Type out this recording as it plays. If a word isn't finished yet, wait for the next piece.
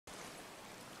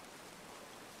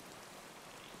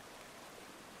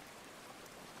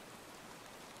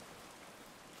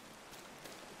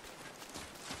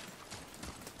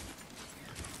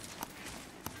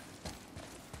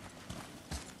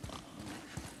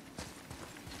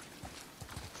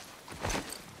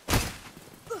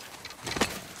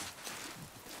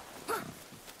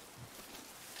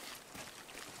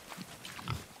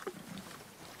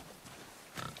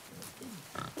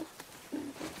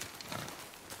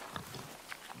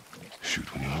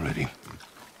Shoot when you're ready.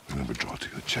 Remember, draw to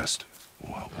your chest.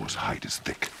 A wild boar's hide is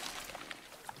thick.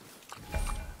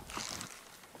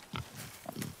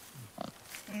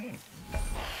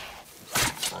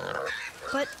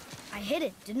 But I hit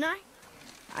it, didn't I?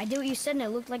 I did what you said and it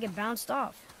looked like it bounced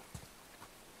off.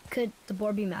 Could the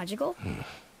boar be magical?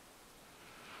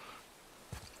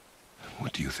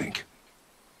 What do you think?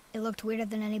 It looked weirder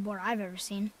than any boar I've ever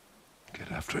seen. Get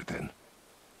after it then.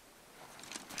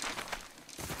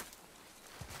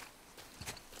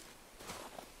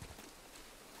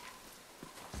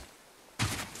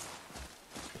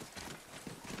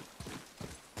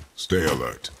 Stay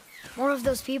alert. More of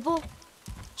those people?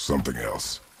 Something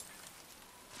else.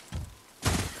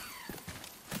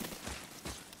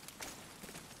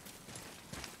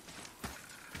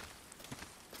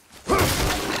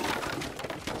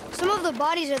 Some of the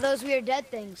bodies are those weird dead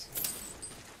things.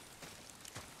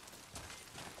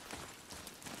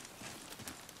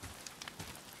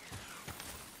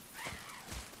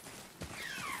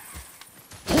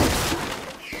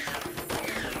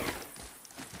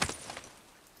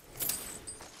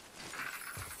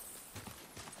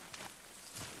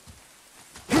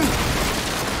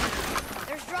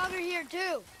 Here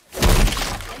too. They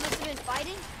must have been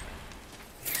fighting.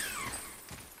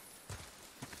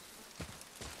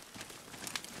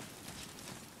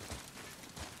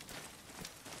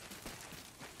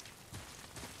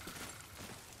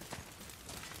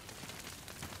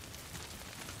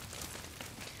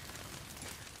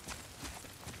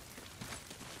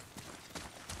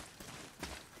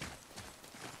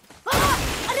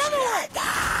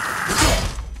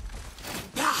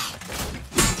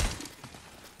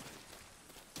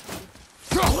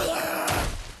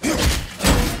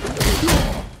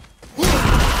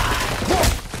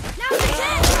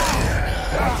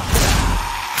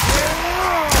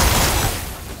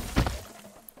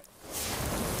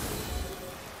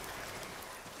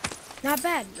 Not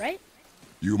bad, right?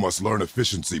 You must learn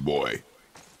efficiency, boy.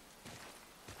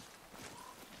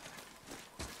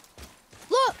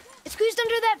 Look! It's squeezed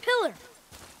under that pillar!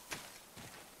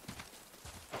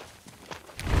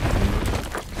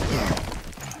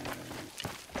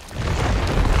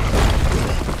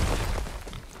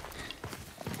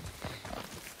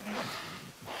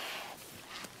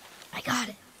 I got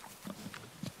it.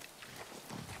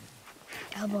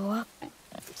 Elbow up,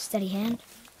 steady hand,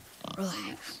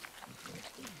 relax.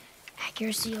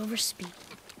 Accuracy over speed.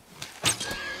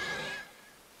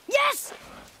 Yes!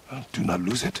 Do not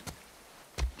lose it.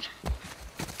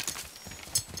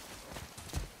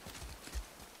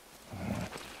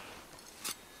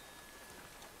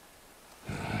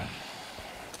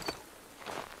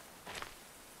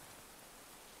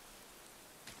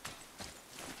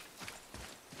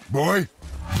 Boy?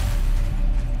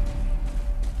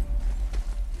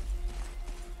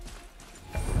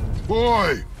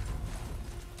 Boy!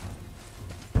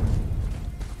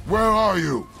 Where are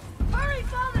you? Hurry,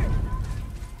 Father!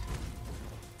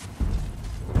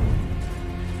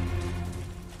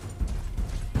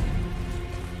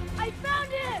 I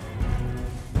found him!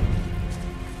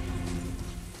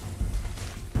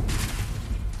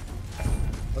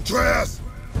 Atreus!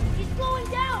 He's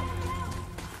slowing down!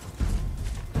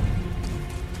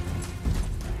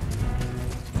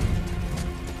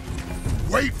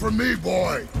 Wait for me,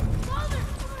 boy! Father,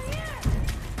 over here!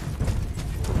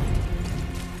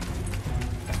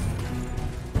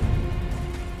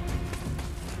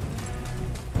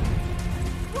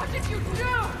 What did you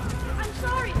do? I'm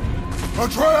sorry!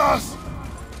 Atreus!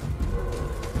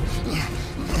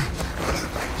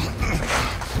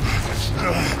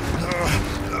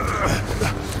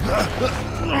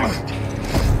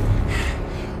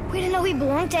 We didn't know he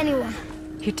belonged to anyone.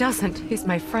 He doesn't. He's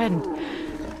my friend.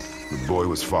 The boy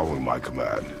was following my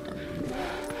command.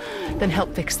 Then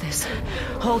help fix this.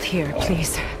 Hold here,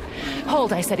 please.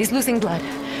 Hold, I said. He's losing blood.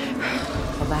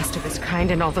 The last of his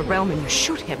kind in all the realm, and you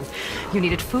shoot him. You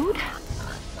needed food?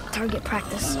 Target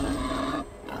practice.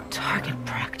 Target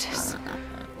practice.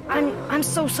 I'm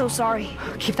so sorry.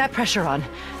 Keep that pressure on.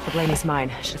 The blame is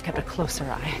mine. I should have kept a closer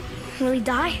eye. Will he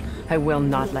die? I will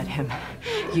not let him.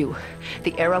 You,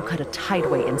 the arrow cut a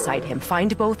tideway inside him.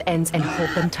 Find both ends and hold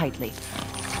them tightly.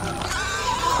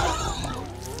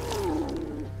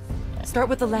 Start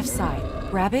with the left side.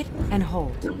 Grab it and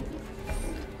hold.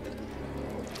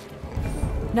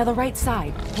 Now the right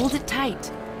side. Hold it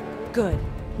tight. Good.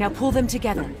 Now pull them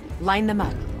together. Line them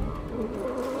up.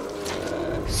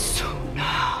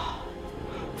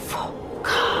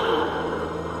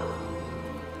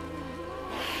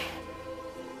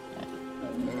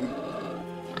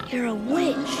 You're a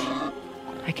witch.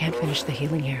 I can't finish the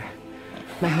healing here.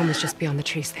 My home is just beyond the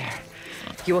trees there.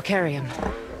 You will carry him.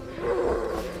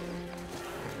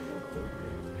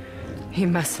 He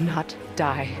must not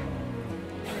die.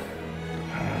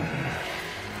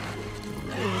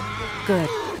 Good.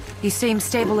 He seems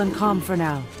stable and calm for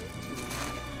now.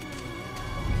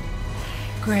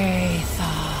 Kratos.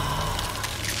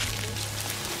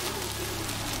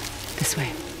 This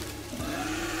way.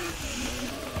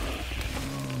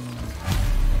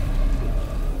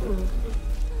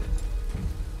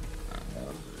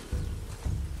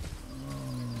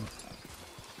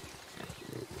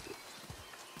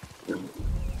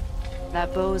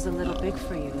 That bow's a little big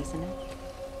for you, isn't it?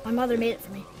 My mother made it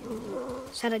for me.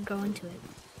 Said I'd grow into it.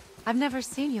 I've never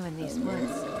seen you in these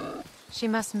woods. She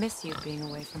must miss you being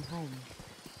away from home.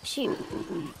 She's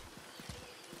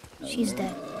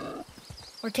dead.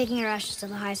 We're taking her ashes to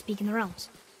the highest peak in the realms.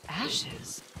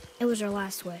 Ashes? It was her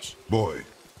last wish. Boy,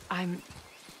 I'm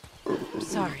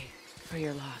sorry for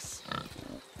your loss.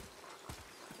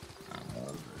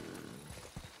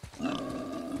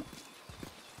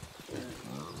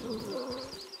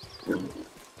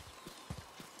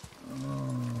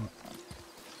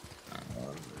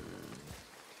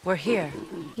 We're here.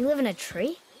 You live in a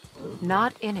tree?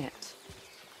 Not in it.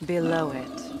 Below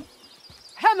it.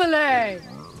 Hemele!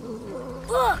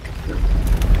 Look!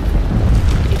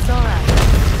 It's all right.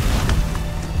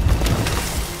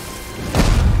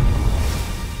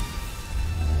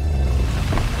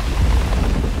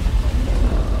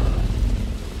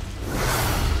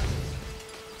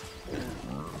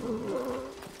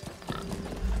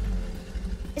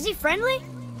 Is he friendly?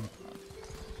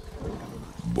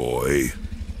 boy.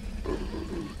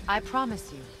 I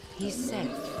promise you, he's safe.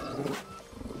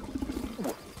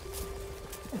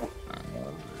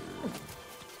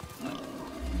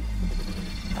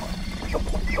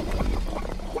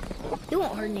 He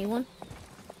won't hurt anyone.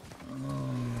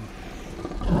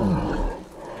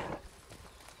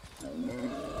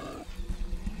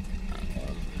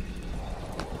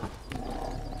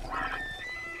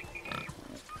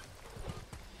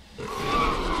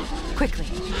 Quickly.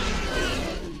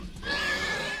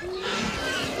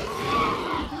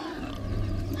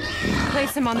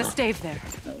 Place him on the stave there.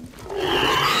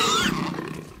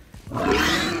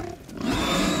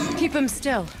 Keep him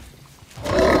still.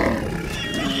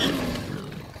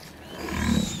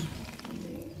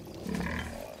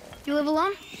 You live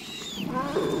alone?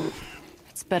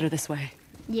 It's better this way.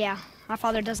 Yeah, my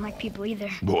father doesn't like people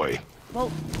either. Boy.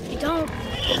 Well, you don't.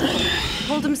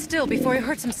 Hold him still before he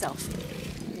hurts himself.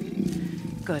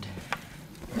 Good.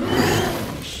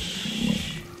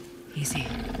 Easy.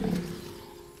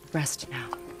 Rest now.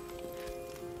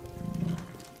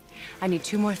 I need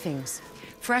 2 more things.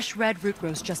 Fresh red root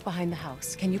grows just behind the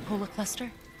house. Can you pull a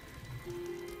cluster?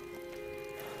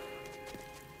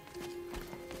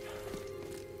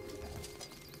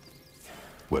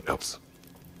 What else?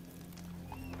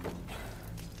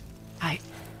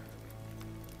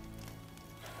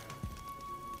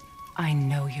 I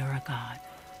know you're a god.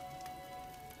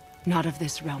 Not of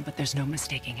this realm, but there's no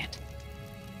mistaking it.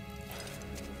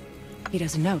 He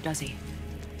doesn't know, does he?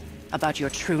 About your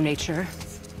true nature?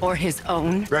 Or his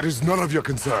own? That is none of your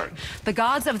concern. The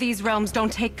gods of these realms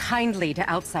don't take kindly to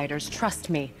outsiders,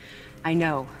 trust me. I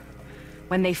know.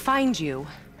 When they find you,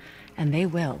 and they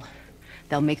will,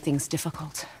 they'll make things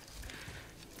difficult.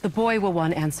 The boy will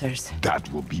want answers.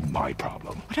 That will be my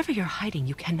problem. Whatever you're hiding,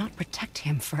 you cannot protect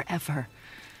him forever.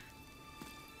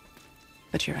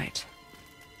 But you're right.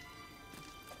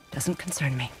 Doesn't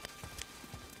concern me.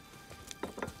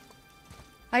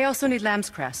 I also need lamb's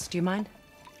cress. Do you mind?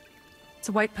 It's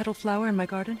a white petal flower in my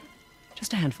garden.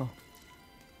 Just a handful.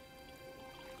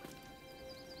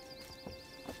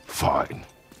 Fine.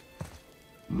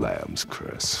 Lamb's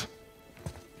cress.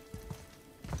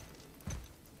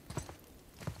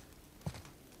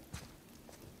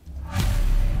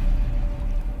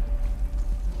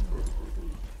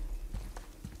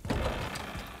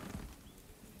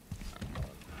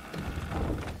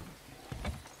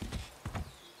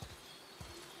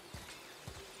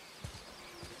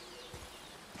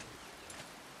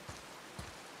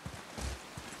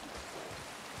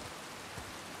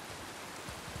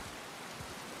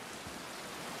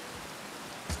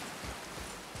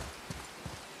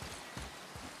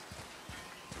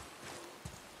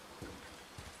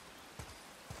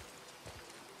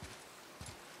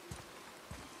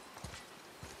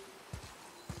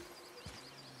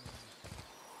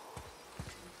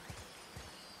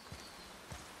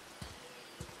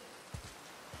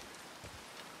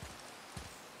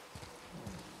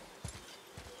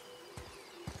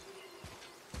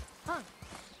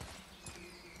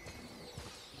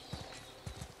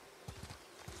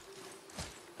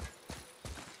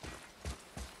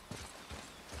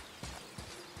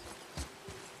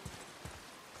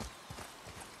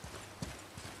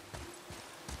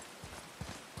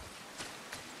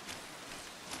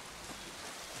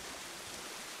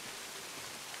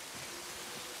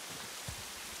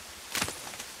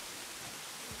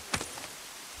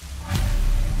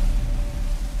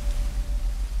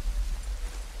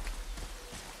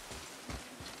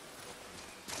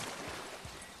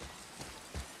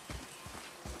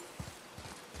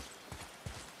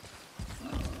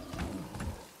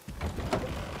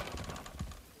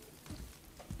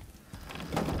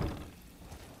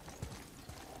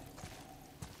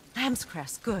 Lamb's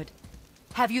cress, good.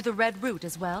 Have you the red root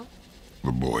as well?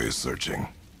 The boy is searching.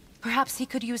 Perhaps he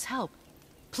could use help.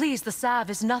 Please, the salve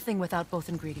is nothing without both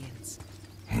ingredients.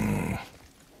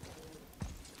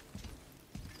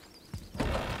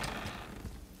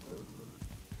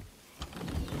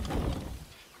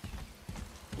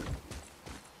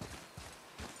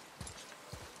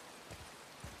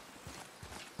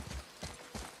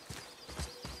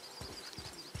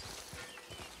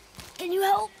 Can you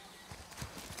help?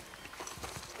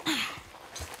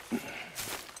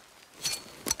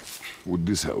 Would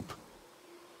this help?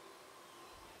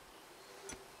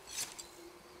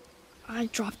 I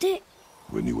dropped it?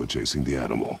 When you were chasing the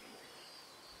animal.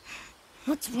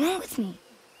 What's wrong with me?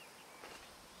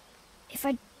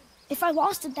 If I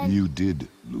lost it, then... You did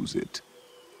lose it.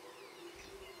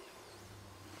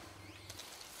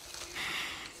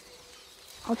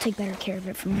 I'll take better care of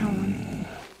it from now on.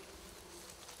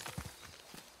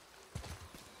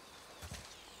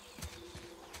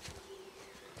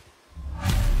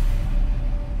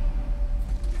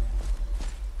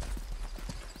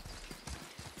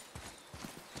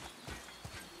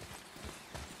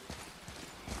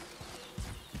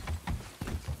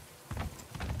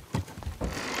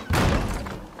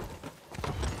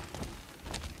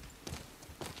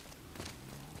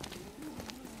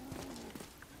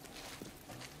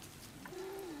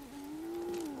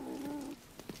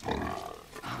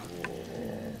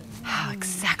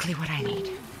 Exactly what I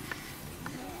need.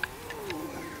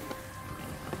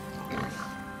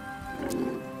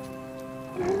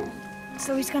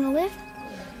 So he's gonna live?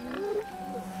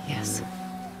 Yes.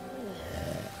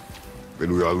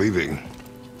 Then we are leaving.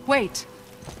 Wait.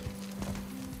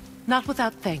 Not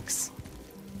without thanks.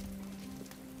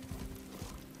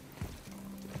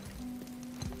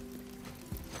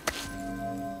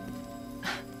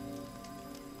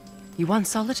 You want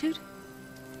solitude?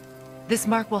 This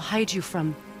mark will hide you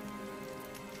from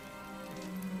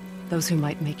those who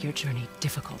might make your journey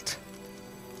difficult.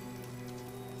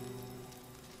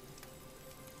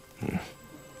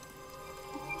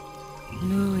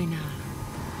 Luina.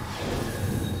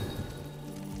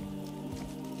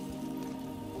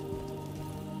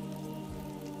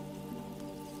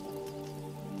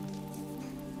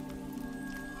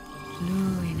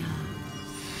 Luina.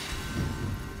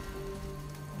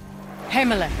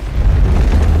 Hemele.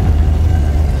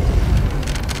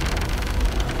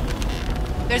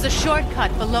 There's a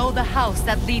shortcut below the house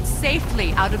that leads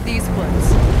safely out of these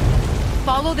woods.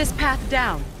 Follow this path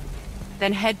down,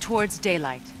 then head towards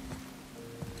daylight.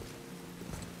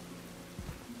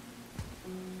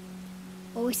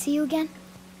 Will we see you again?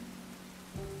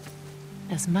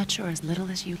 As much or as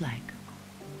little as you like.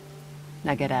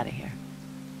 Now get out of here.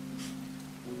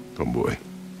 Tomboy.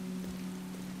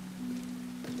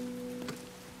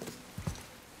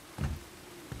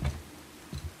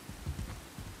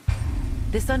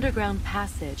 This underground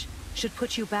passage should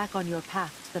put you back on your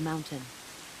path to the mountain.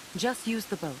 Just use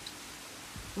the boat.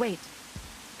 Wait,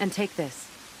 and take this.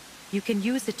 You can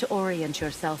use it to orient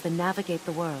yourself and navigate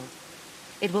the world.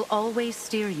 It will always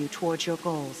steer you towards your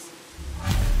goals.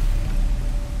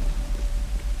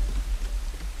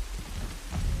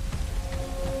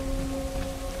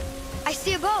 I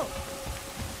see a boat!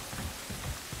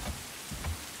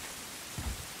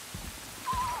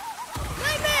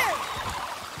 Nightmare!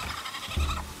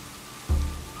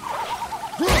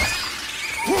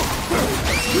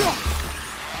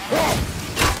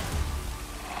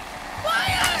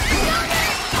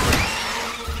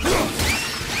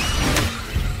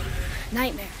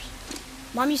 Nightmares.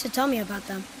 Mom used to tell me about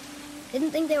them.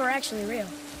 Didn't think they were actually real.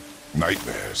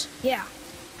 Nightmares. Yeah.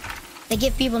 They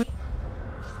give people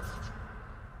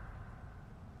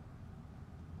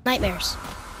nightmares.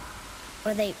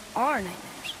 Or they are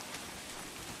nightmares.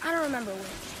 I don't remember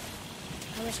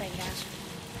which. I wish I could ask her.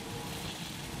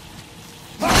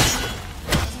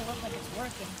 It doesn't look like it's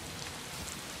working.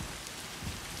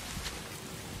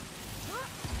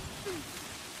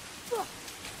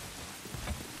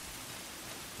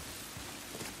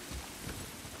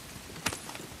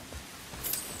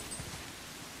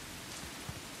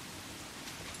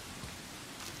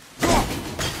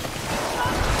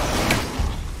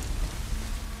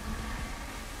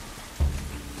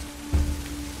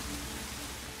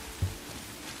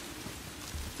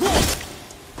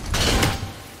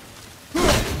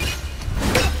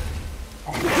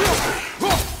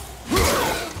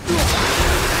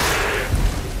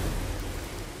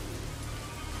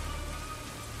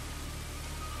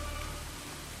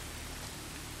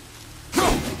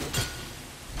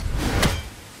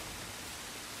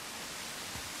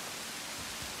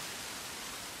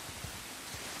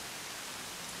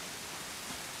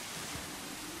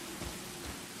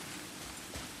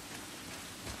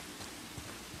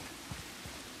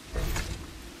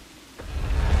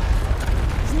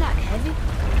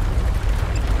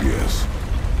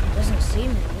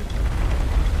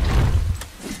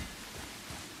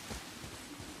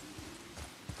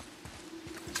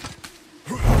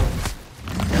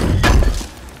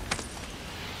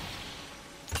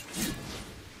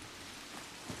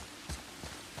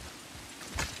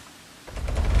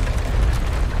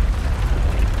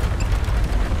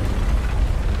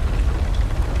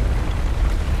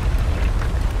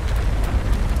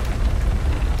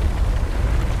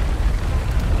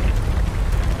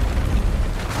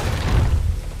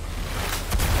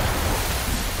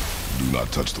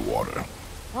 not touch the water.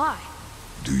 Why?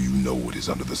 Do you know what is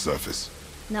under the surface?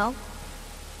 No.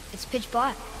 It's pitch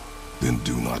black. Then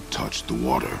do not touch the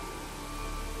water.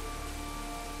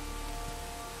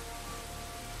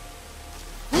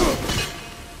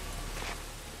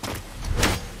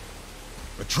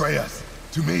 Betray us!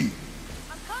 To me!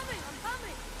 I'm coming! I'm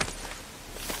coming!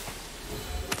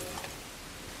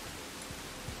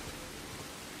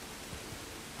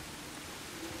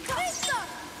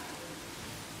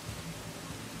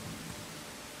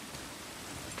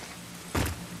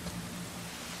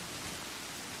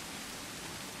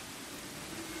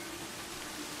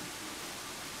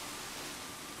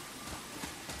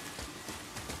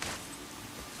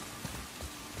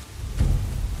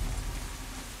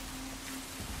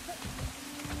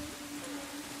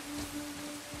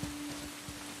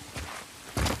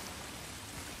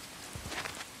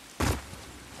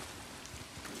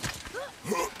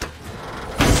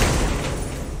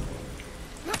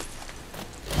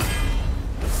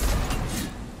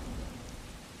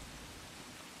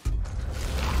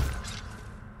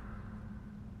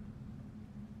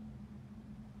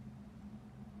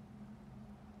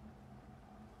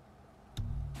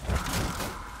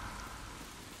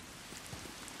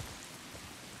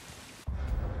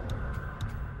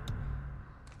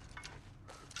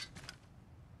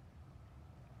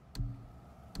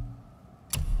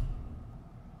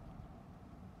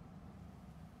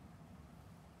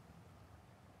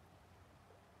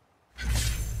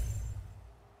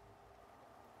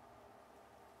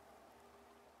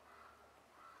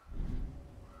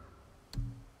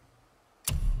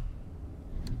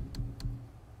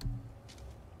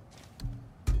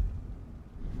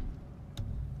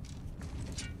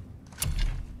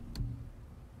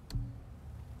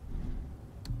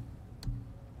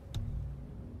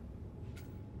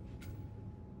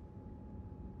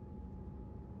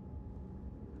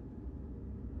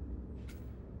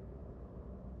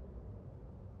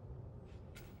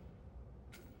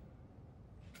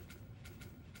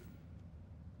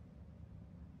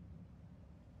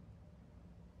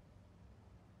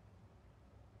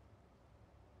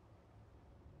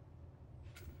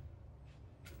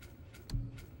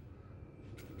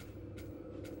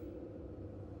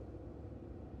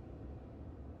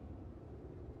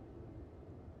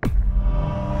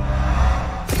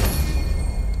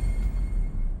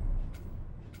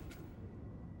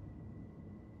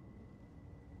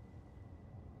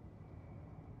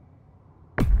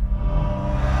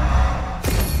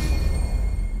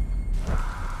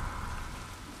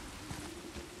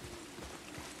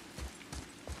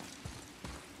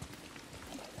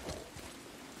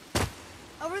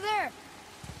 Over there!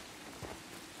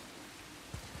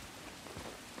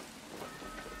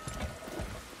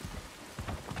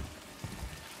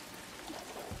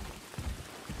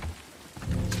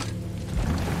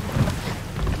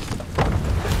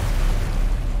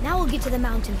 Now we'll get to the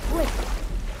mountain quick.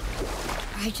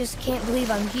 I just can't believe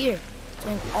I'm here,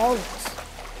 doing all this.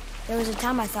 There was a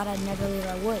time I thought I'd never leave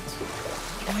our woods,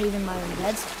 or even my own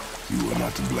beds. You are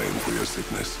not to blame for your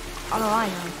sickness. Oh, I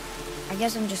know. I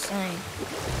guess I'm just saying.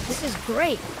 This is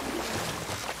great.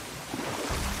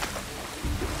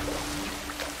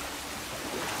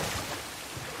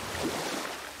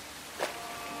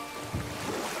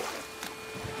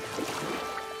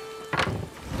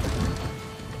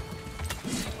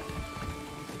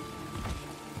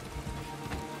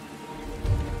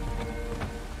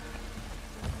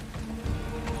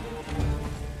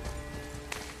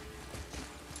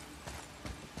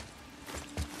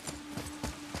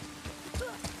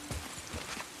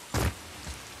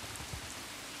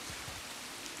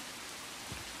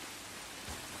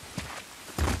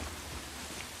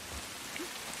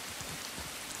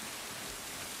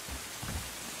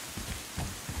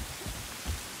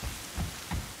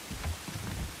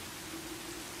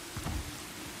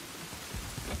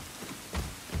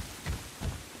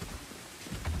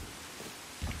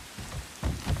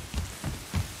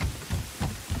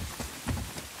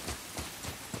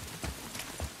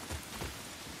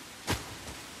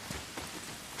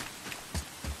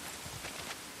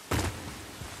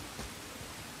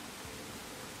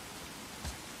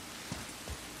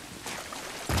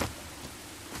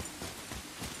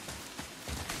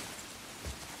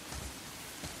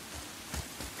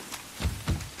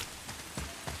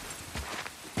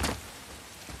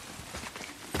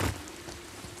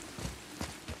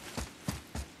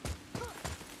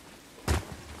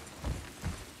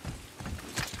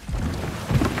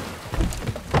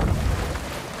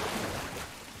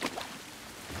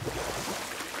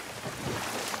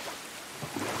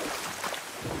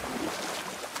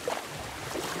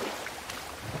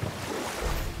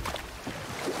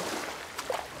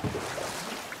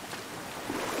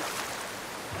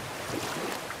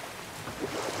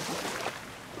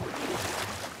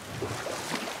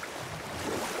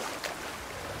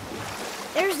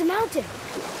 There's the mountain.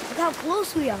 Look how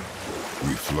close we are.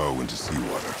 We flow into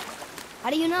seawater. How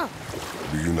do you know?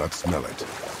 Do you not smell it?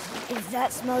 If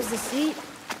that smells the sea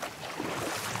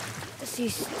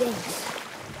stinks.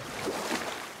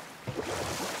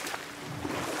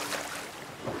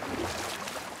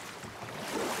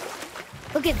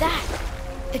 Look at that.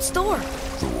 It's Thor.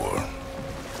 Thor,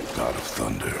 god of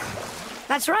thunder.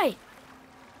 That's right.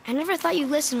 I never thought you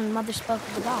listened when Mother spoke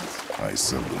of the gods. I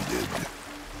seldom did.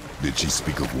 Did she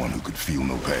speak of one who could feel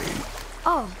no pain?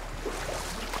 Oh.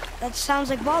 That sounds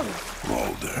like Baldur.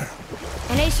 Baldur.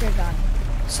 An Aesir god.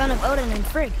 Son of Odin and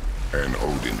Frigg. And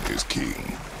Odin is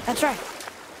king. That's right.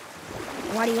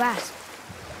 Why do you ask?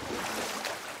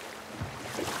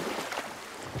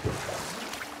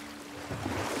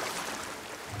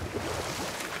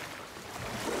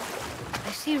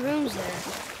 I see runes there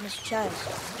in his chest.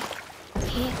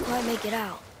 Can't quite make it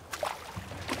out.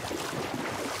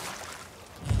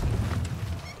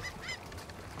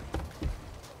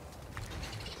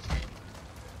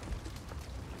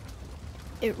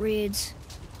 It reads,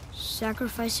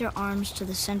 sacrifice your arms to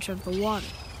the center of the water.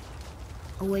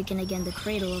 Awaken again the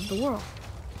cradle of the world.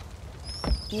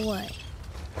 What?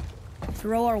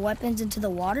 Throw our weapons into the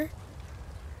water?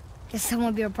 Guess that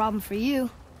won't be a problem for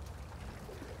you.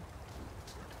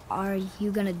 Are you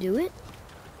gonna do it?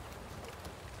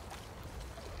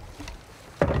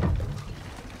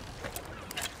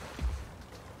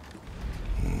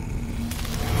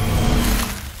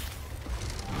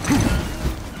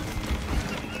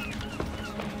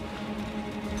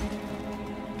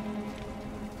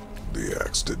 The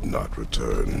axe did not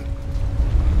return.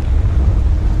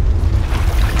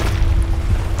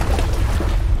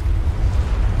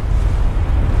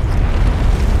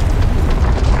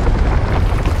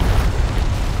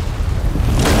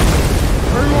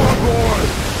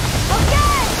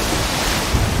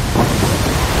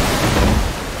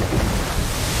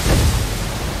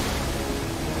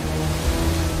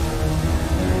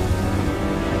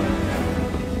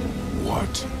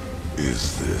 What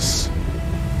is this?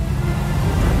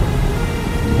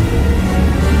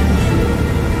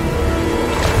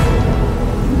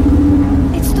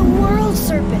 It's the world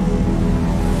serpent.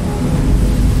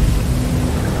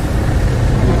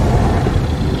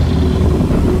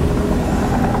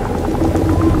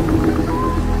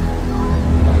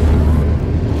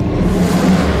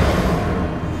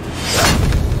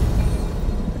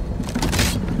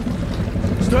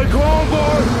 Stay calm,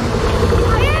 boy!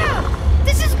 I am!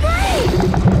 This is great!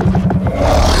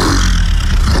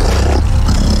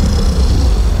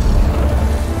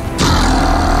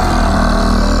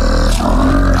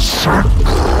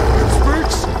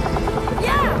 Speaks?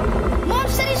 Yeah! Mom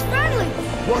said he's friendly!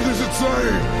 What does it say?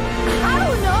 I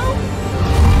don't know!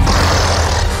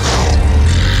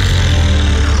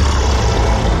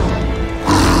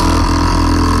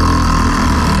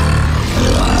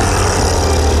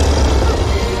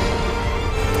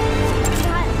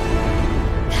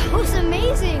 That was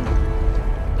amazing!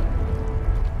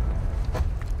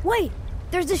 Wait!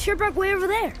 There's the shipwreck way over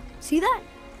there. See that?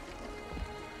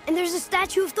 And there's a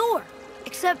statue of Thor.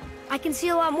 Except I can see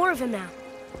a lot more of him now.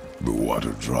 The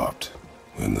water dropped,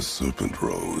 and the serpent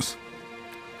rose.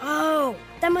 Oh,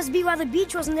 that must be why the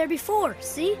beach wasn't there before,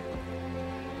 see?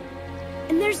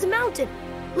 And there's the mountain.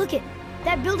 Look it,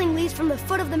 that building leads from the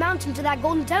foot of the mountain to that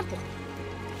golden temple.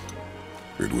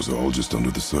 It was all just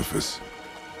under the surface.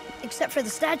 Except for the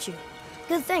statue.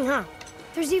 Good thing, huh?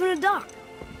 There's even a dock.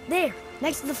 There,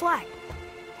 next to the flag.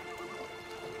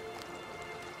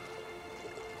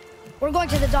 We're going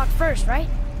to the dock first, right?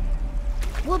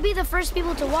 We'll be the first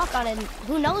people to walk on it in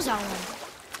who knows how long.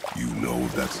 You know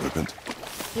of that serpent?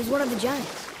 He's one of the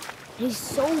giants. He's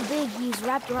so big he's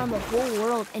wrapped around the whole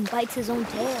world and bites his own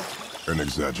tail. An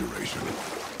exaggeration.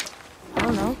 I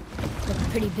don't know. Looked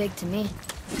pretty big to me.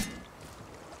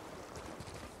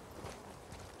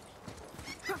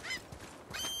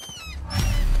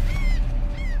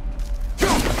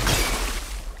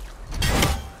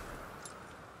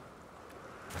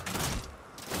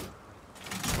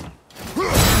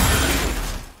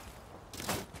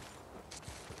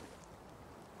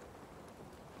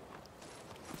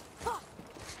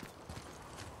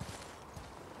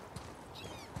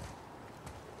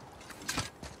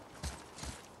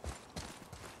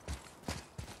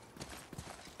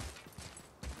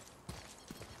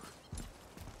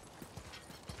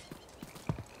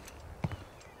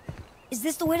 Is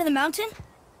this the way to the mountain?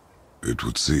 It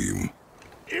would seem.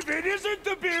 If it isn't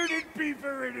the bearded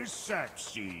beaver, it is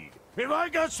Sackseed. Have I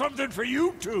got something for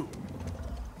you too?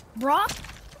 Brock?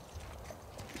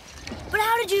 But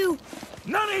how did you...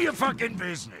 None of your fucking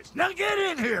business. Now get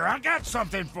in here. I got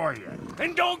something for you.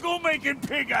 And don't go making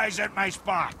pig eyes at my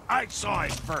spot. I saw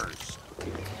it first.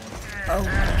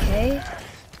 Okay.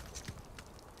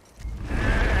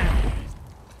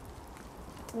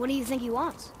 What do you think he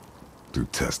wants? To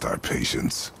test our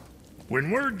patience. When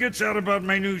word gets out about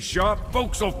my new shop,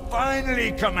 folks will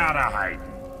finally come out of hiding.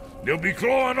 They'll be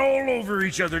clawing all over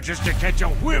each other just to catch a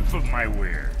whiff of my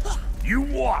wares. You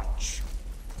watch.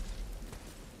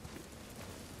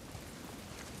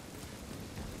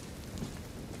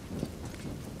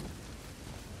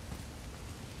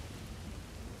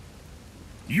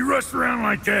 You rust around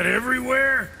like that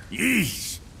everywhere?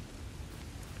 Yeesh.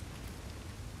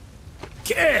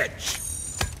 Catch!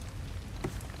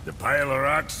 The pile of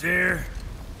rocks there?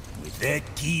 With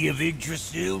that key of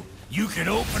Yggdrasil, you can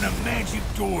open a magic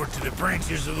door to the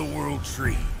branches of the World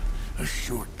Tree. A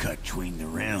shortcut between the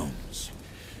realms.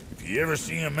 If you ever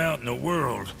see him out in the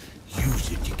world, use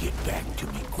it to get back to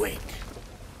me quick.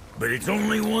 But it's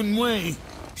only one way.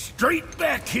 Straight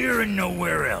back here and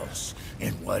nowhere else.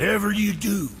 And whatever you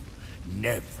do,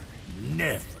 never,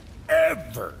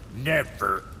 ever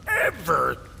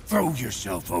throw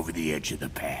yourself over the edge of the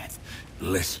path,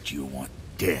 lest you want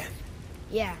death.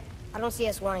 Yeah, I don't see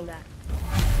us wanting that.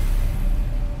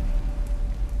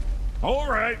 All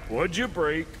right, what'd you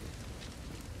break?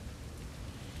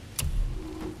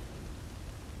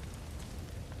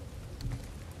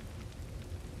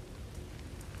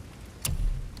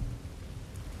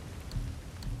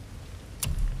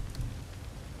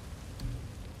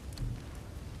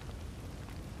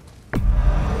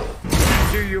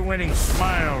 You're winning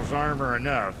smiles armor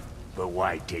enough, but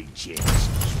why take chances?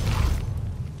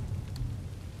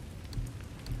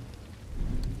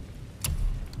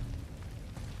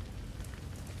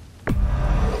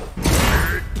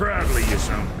 Very proudly, you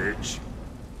son of a bitch.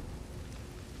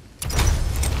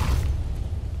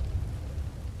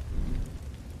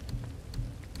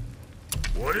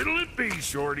 What'll it be,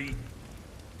 shorty?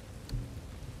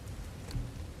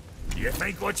 You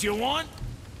think what you want?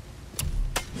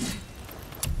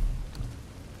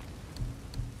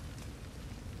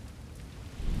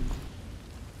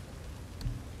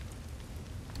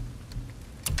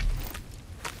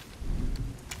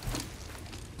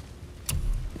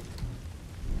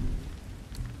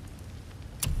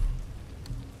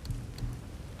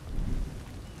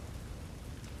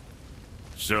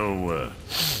 So,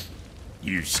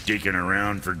 you sticking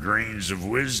around for grains of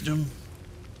wisdom?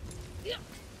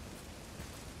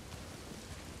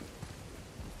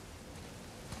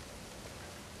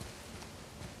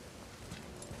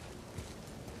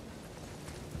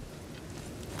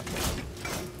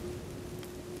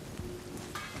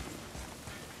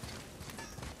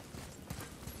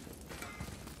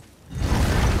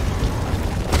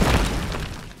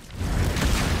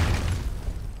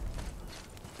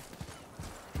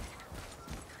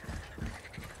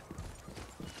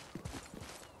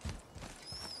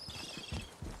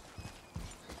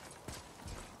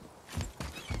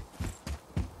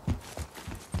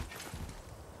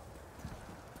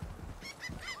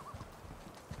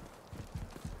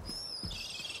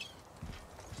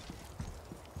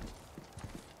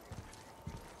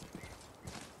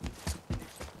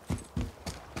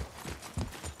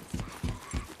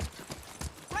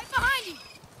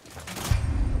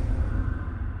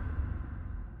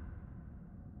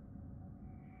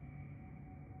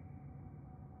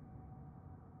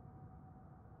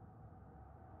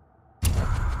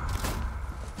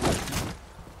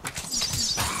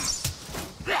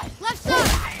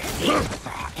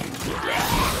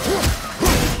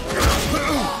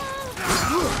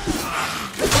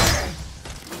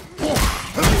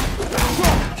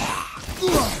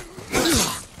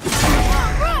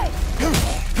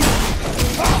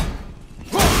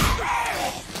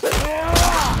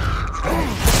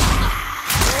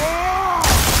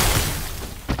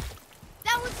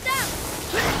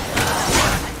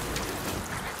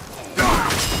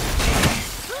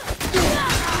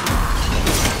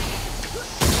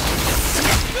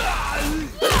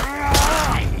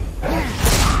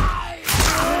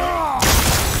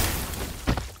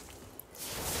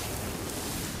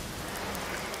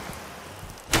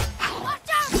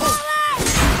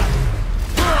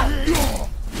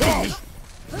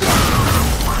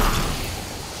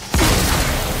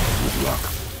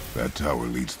 That tower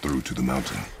leads through to the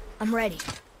mountain. I'm ready.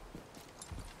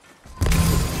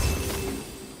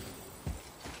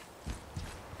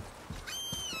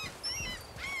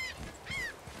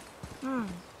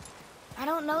 I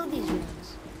don't know these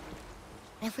runes.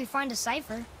 If we find a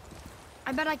cipher,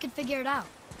 I bet I could figure it out.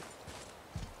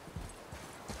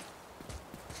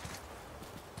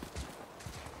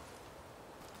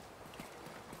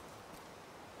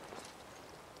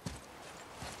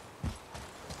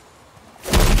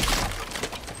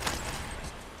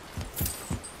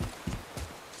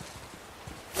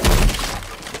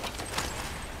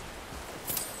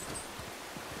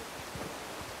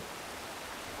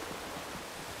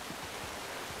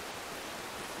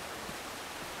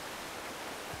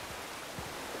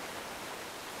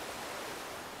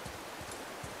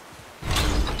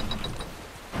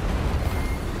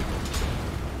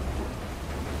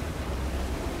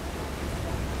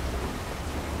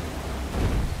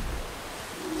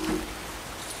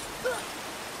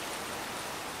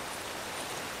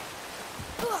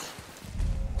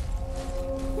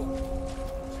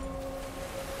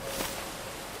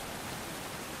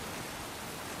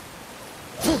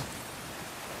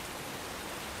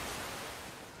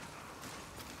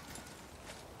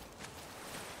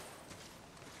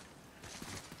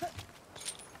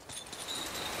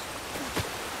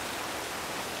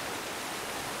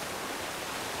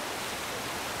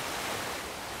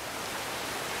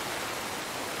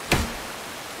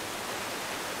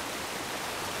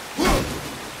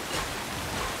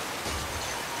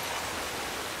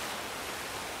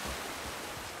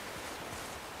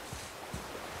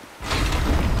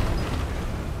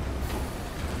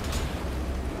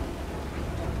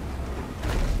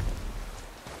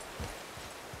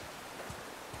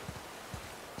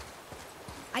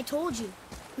 I told you.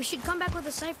 We should come back with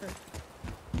a cipher.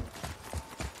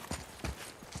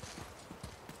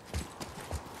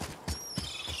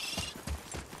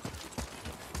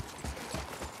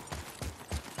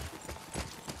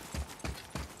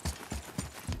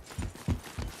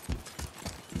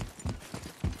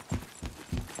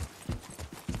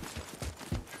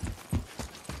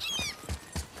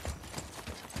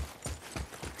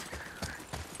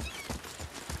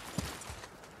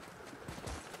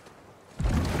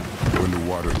 When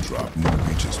the water dropped, new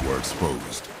beaches were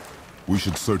exposed. We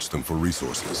should search them for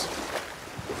resources.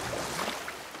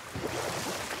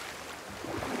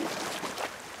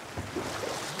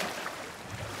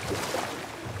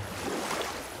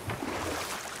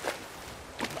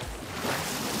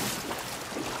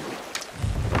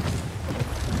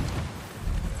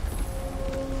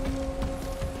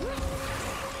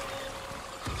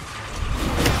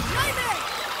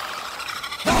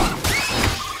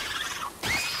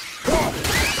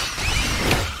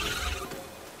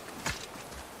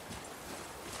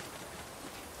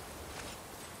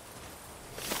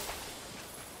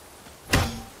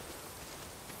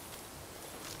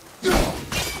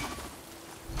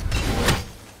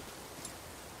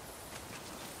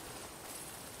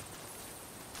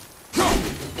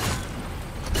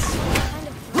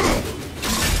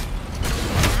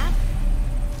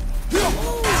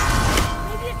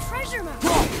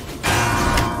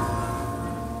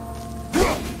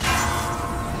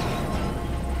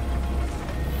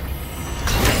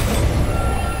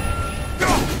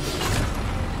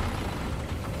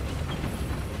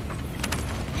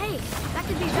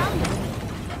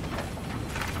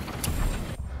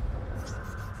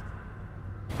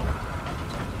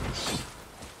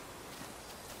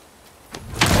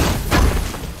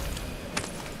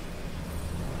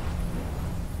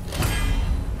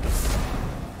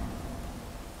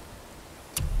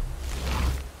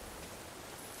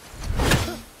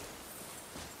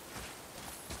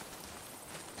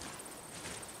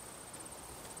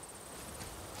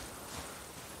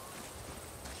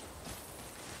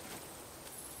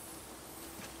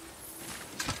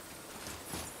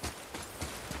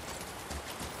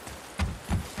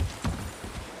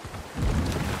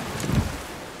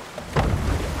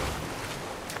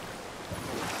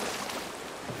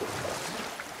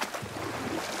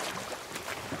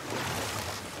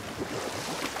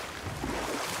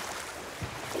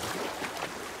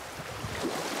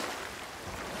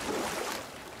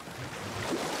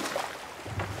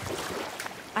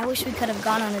 I wish we could have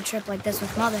gone on a trip like this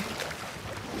with Mother.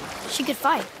 She could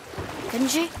fight, couldn't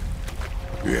she?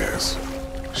 Yes,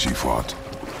 she fought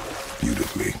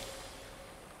beautifully.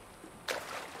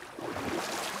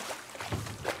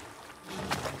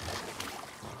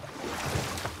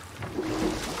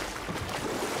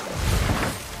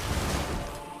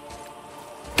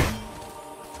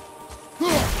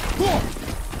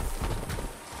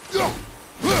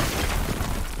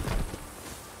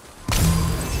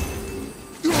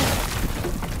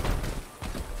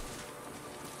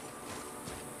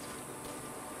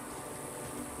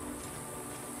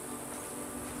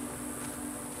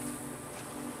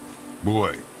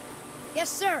 Boy. Yes,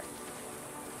 sir.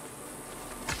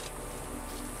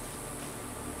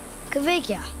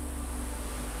 Kavekya.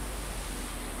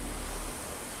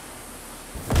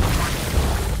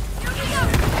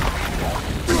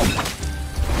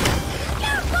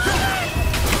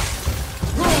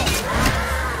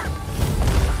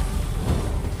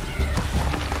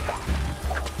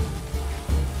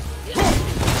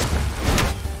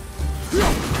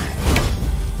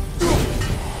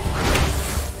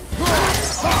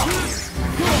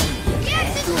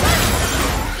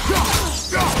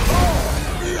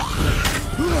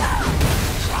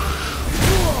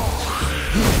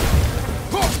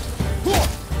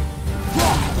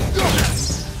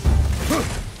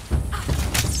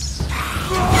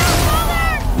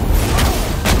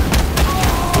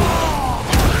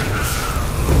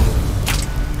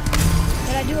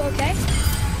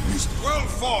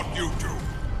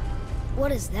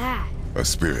 What is that? A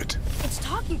spirit. It's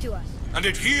talking to us. And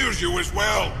it hears you as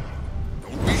well.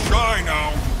 Don't be shy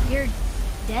now. You're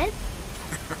dead?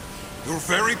 You're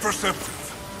very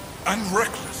perceptive and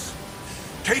reckless.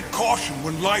 Take caution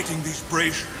when lighting these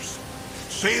braziers.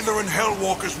 Sailor and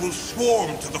Hellwalkers will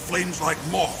swarm to the flames like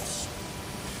moths.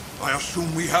 I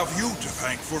assume we have you to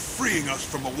thank for freeing us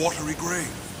from a watery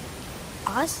grave.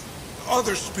 Us?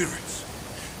 Other spirits.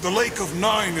 The Lake of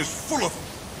Nine is full of them.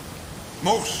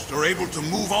 Most are able to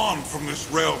move on from this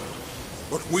realm,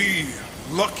 but we,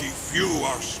 lucky few,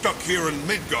 are stuck here in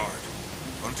Midgard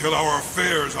until our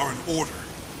affairs are in order.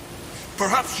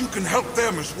 Perhaps you can help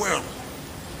them as well.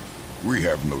 We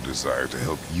have no desire to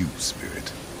help you,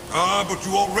 Spirit. Ah, but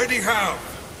you already have.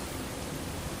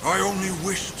 I only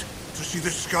wished to see the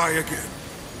sky again.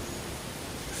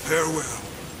 Farewell.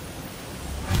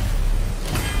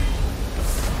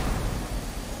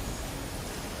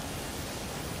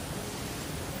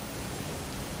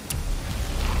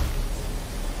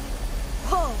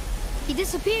 Whoa! He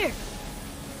disappeared.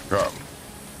 Come,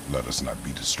 let us not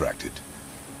be distracted.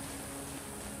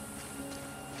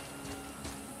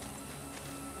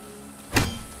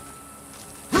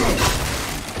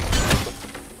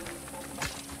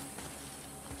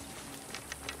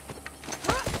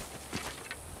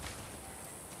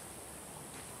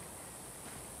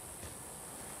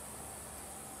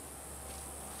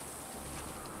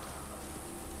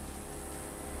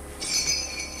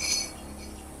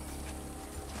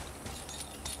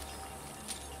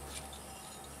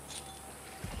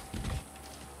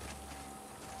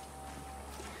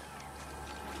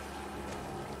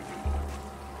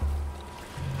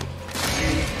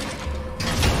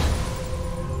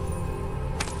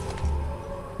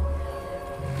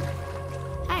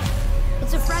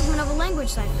 It's a fragment of a language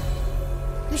cipher.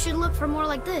 We should look for more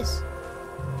like this.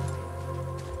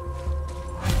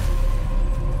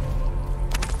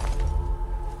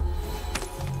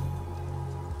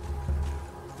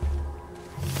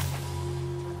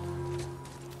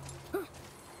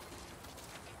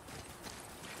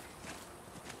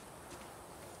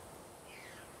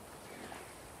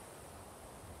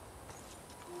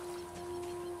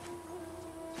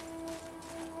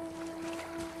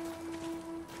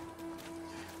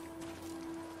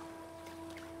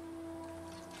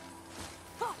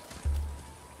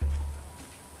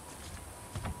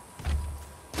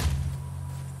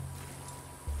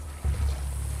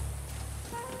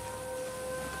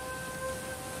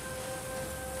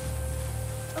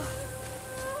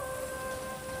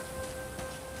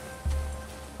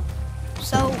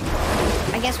 So,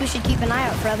 I guess we should keep an eye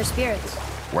out for other spirits.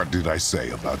 What did I say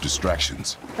about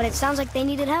distractions? But it sounds like they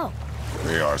needed help.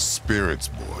 They are spirits,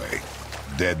 boy.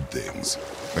 Dead things.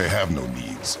 They have no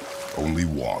needs, only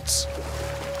wants.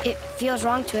 It feels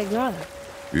wrong to ignore them.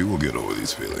 We will get over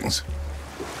these feelings.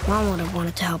 Mom would have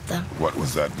wanted to help them. What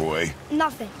was that, boy?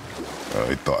 Nothing.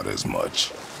 I thought as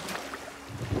much.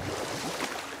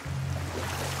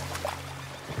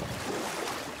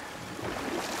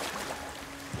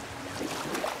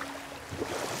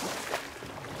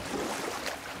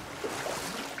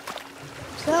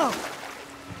 So,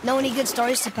 know any good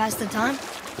stories to pass the time?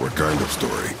 What kind of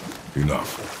story?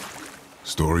 Enough.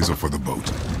 Stories are for the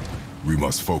boat. We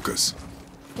must focus.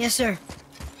 Yes, sir.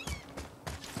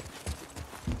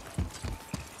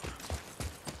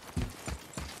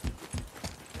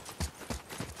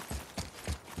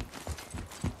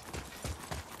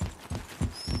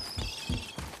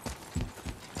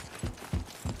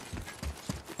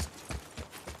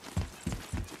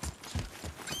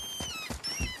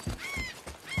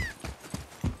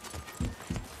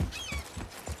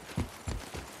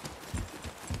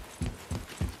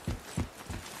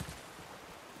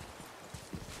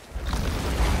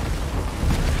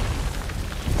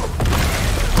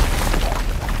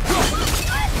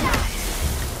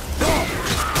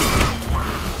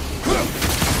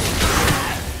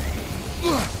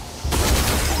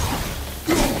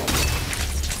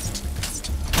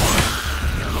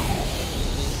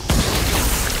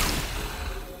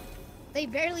 They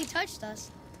barely touched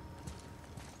us.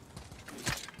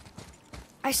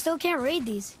 I still can't read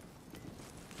these.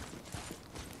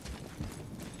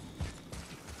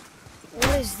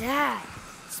 What is that?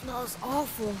 It smells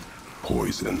awful.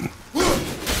 Poison.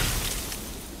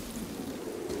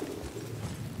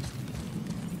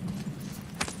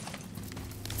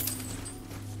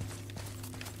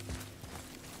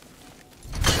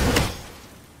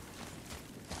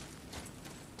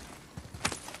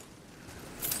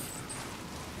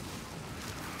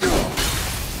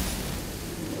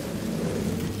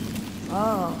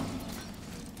 Oh.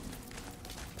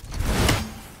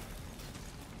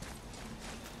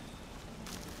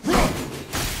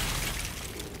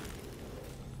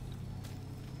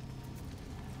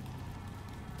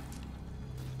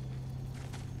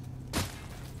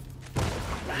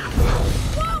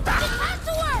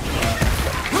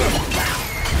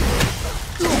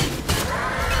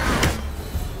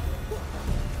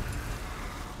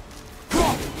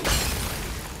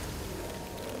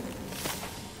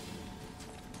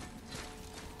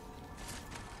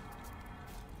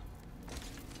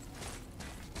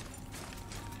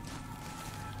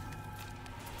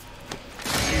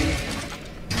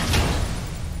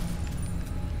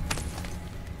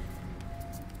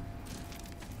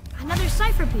 Another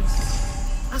cipher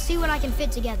piece. I'll see what I can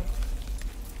fit together.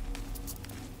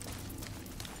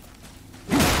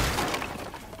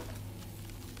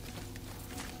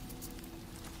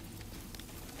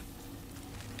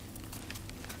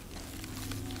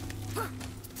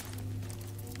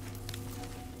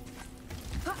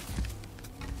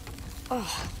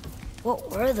 Oh,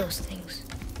 what were those things?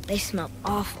 They smelled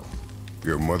awful.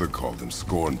 Your mother called them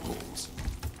scorn poles.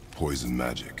 Poison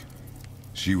magic.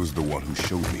 She was the one who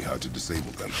showed me how to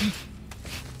disable them.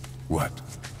 What?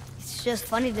 It's just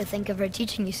funny to think of her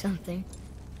teaching you something.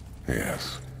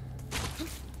 Yes.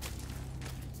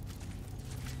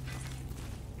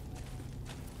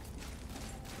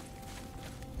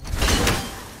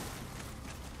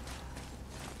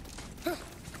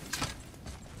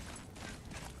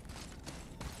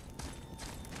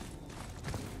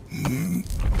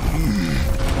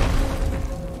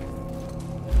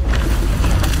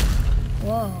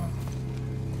 Whoa.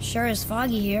 Sure is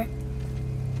foggy here.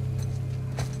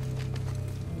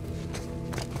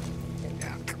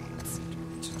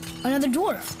 Another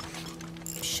dwarf.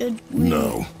 Should we...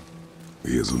 No.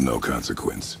 He is of no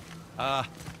consequence. Hi.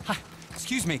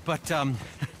 Excuse me, but,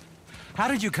 how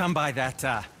did you come by that,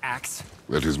 axe?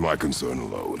 That is my concern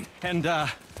alone. And,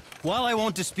 while I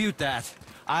won't dispute that,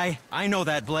 I know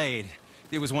that blade.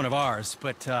 It was one of ours,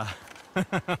 but,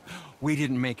 we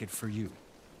didn't make it for you.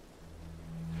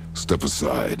 Step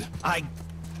aside. I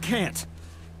can't.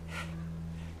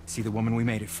 See, the woman we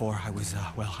made it for,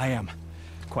 well, I am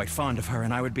quite fond of her,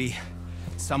 and I would be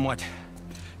somewhat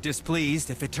displeased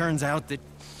if it turns out that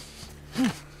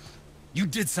you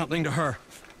did something to her.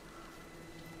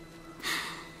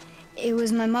 It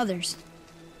was my mother's.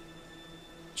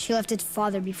 She left its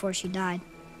father before she died.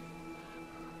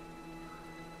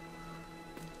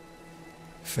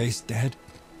 Face dead?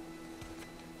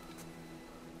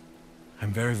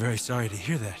 I'm very, very sorry to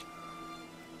hear that.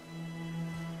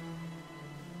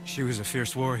 She was a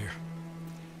fierce warrior.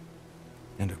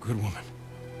 And a good woman.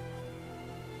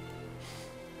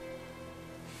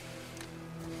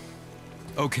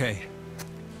 Okay.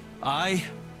 I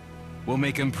will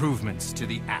make improvements to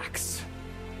the axe.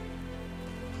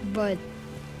 But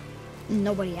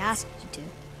nobody asked you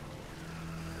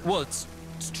to. Well, it's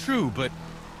true, but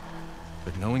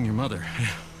knowing your mother,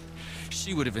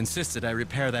 she would have insisted I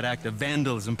repair that act of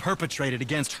vandalism perpetrated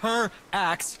against her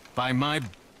axe by my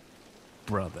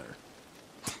brother.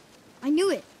 I knew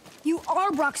it. You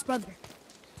are Brock's brother.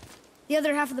 The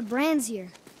other half of the brand's here.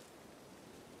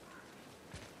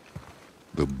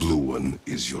 The blue one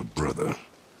is your brother.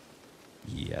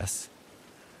 Yes.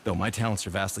 Though my talents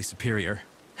are vastly superior.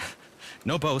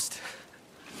 No boast.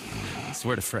 I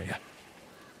swear to Freya.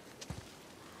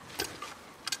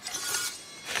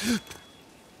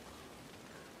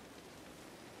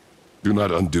 Do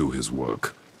not undo his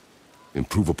work.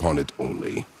 Improve upon it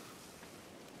only.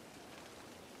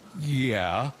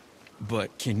 Yeah,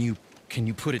 but can you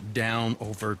put it down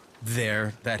over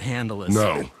there? That handle is...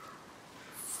 No.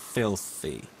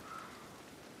 Filthy.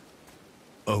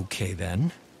 Okay,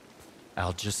 then. I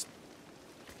will just...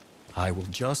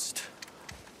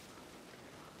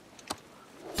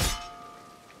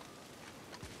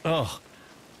 Oh.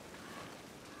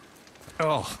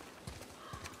 Oh.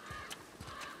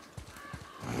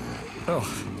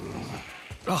 Oh.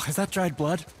 Oh, is that dried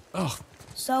blood? Oh.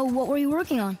 So, what were you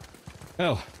working on?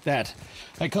 Oh, that.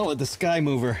 I call it the Sky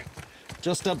Mover.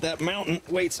 Just up that mountain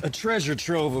waits a treasure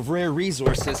trove of rare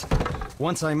resources.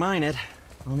 Once I mine it,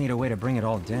 I'll need a way to bring it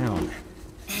all down.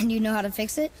 And you know how to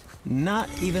fix it? Not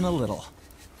even a little.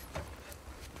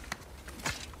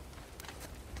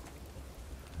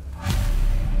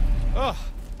 Oh,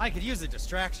 I could use a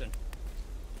distraction.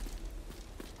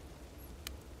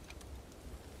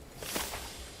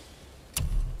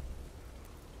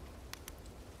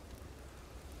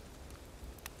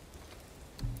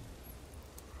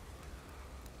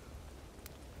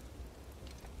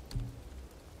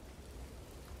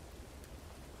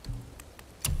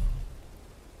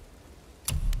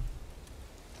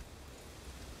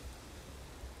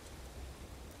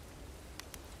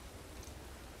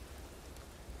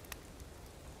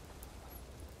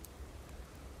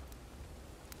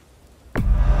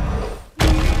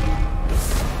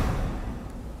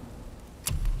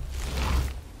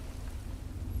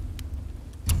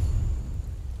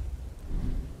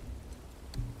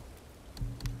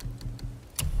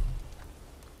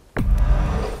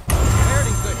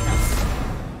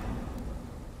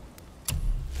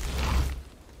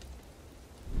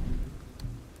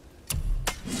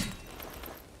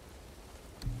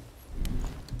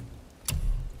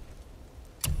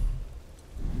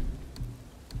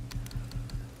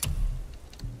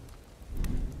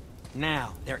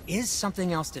 Now, there is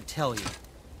something else to tell you.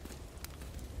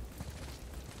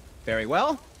 Very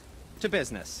well. To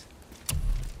business.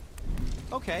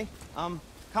 Okay,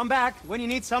 come back when you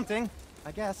need something,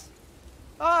 I guess.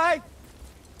 Bye!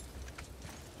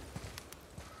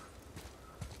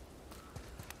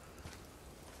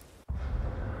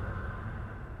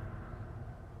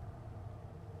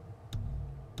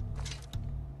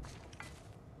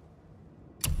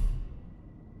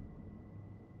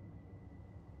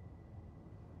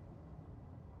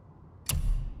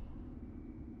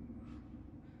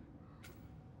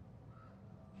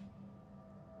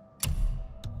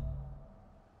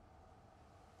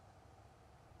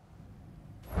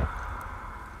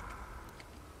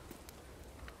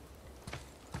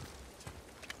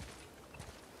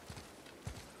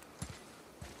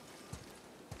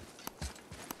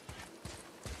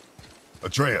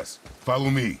 Atreus, follow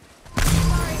me.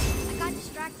 Sorry, I got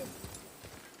distracted.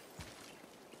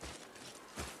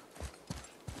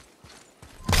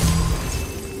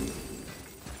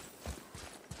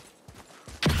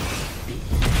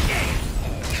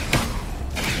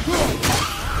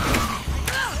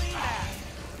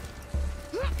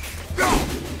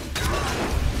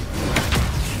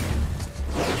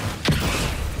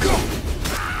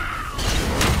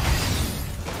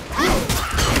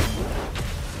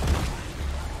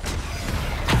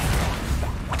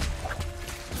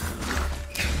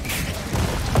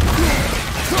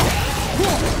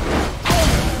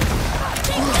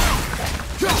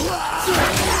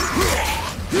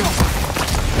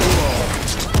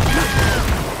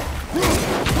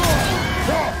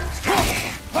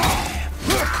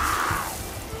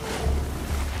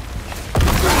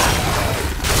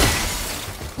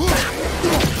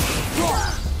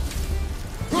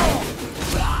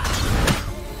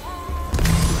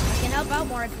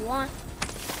 If you want,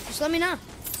 just let me know.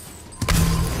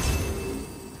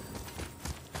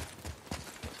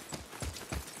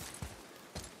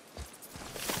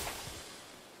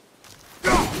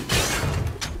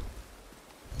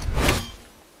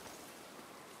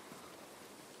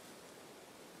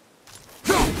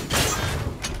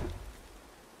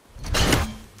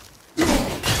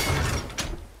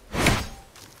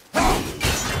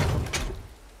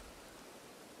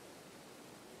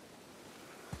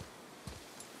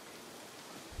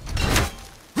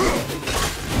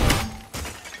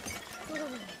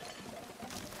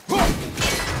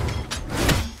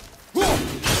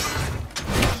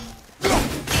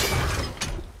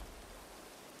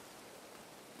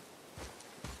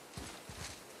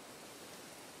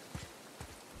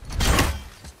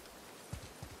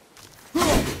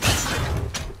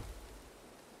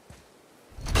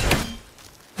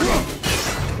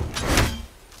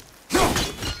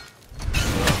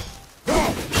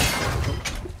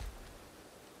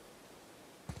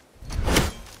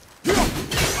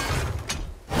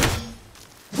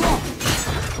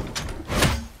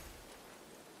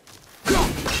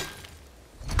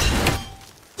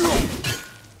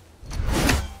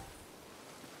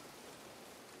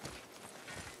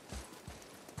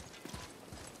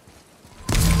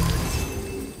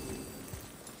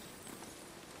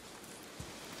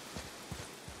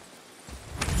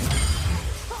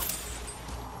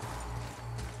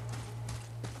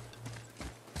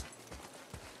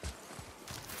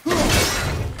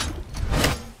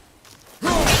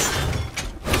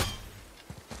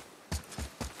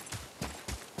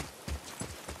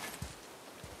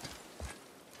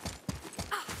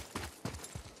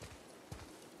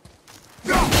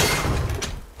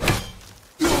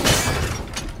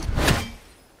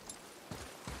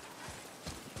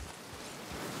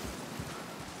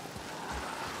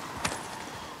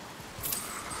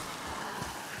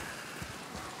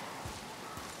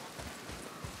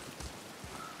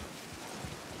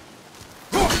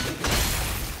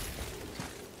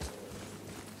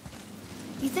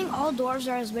 You think all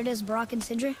dwarves are as weird as Brock and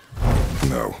Sindri?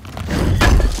 No.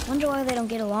 Wonder why they don't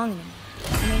get along anymore.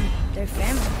 I mean, they're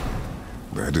family.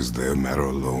 That is their matter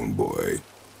alone, boy.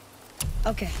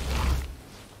 Okay.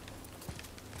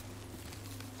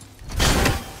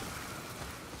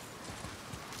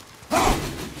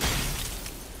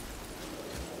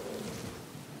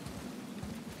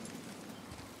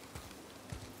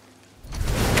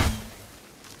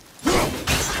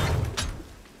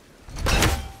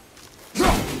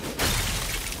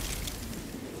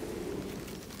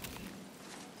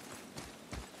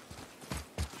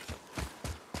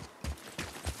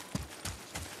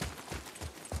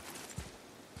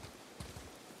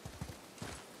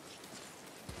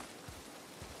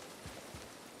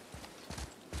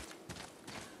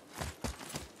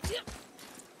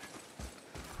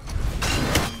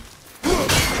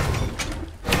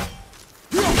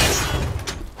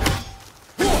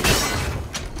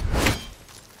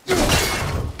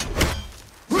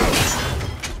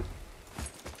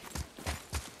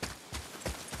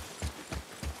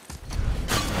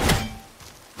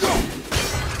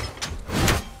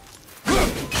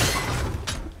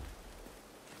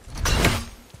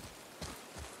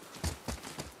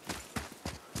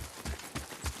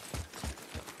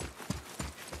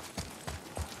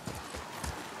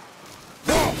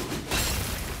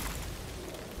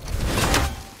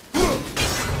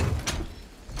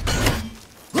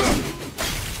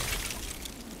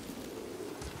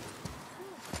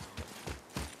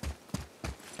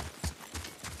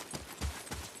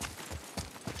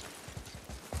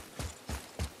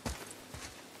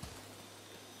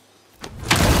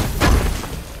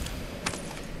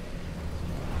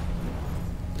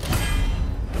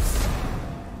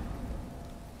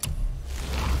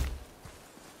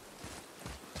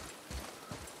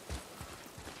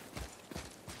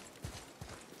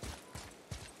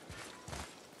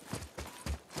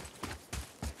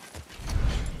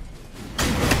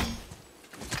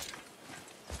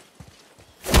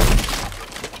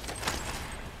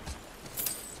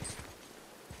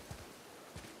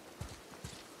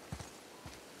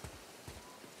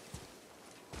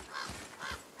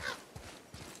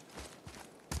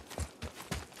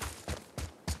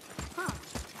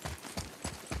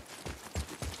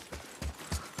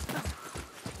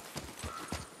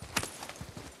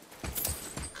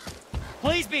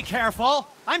 please be careful!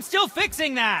 I'm still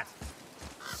fixing that!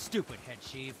 Stupid head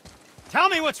sheave. Tell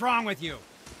me what's wrong with you!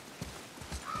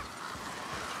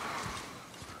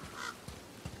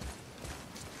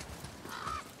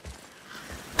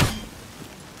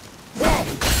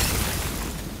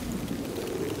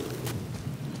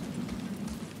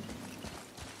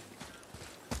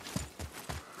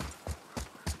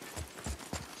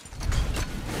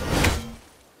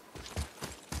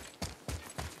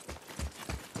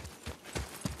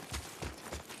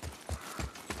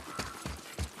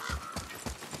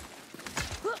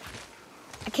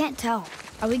 I can't tell.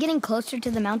 Are we getting closer to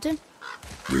the mountain?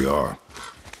 We are.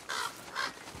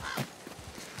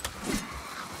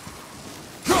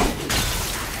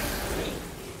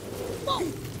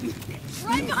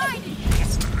 Right behind it!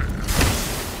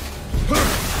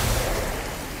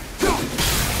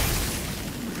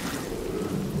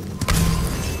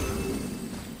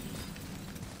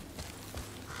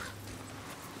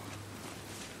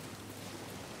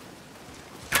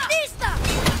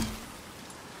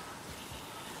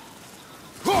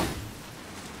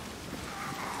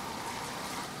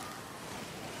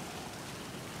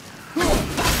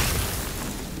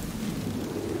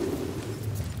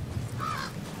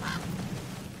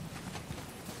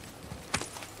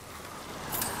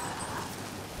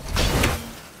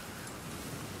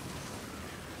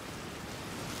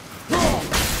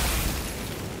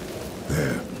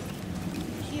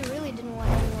 She really didn't want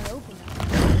anyone to open it.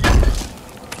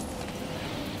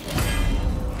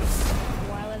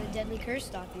 Why let a deadly curse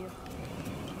stop you?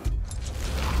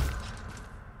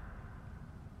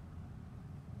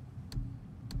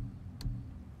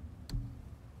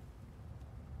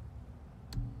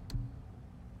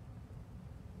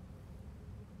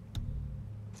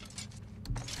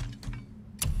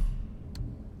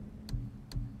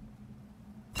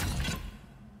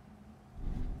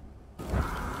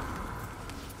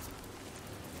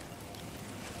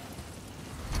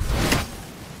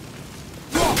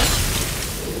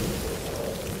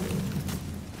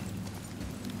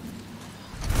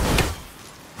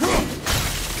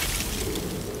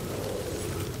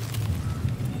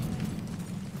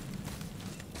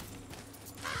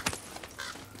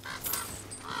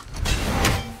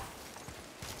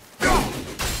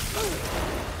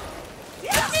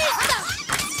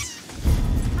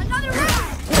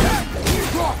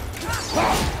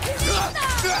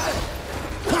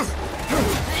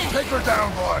 Take her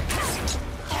down, boy!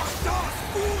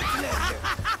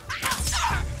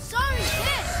 Sorry,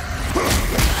 kid!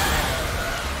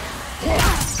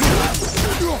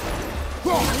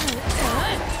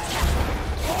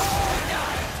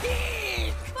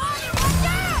 Father, watch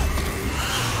out!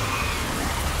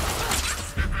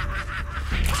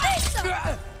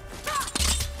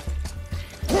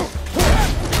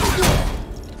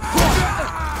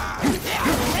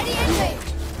 Ready and wait!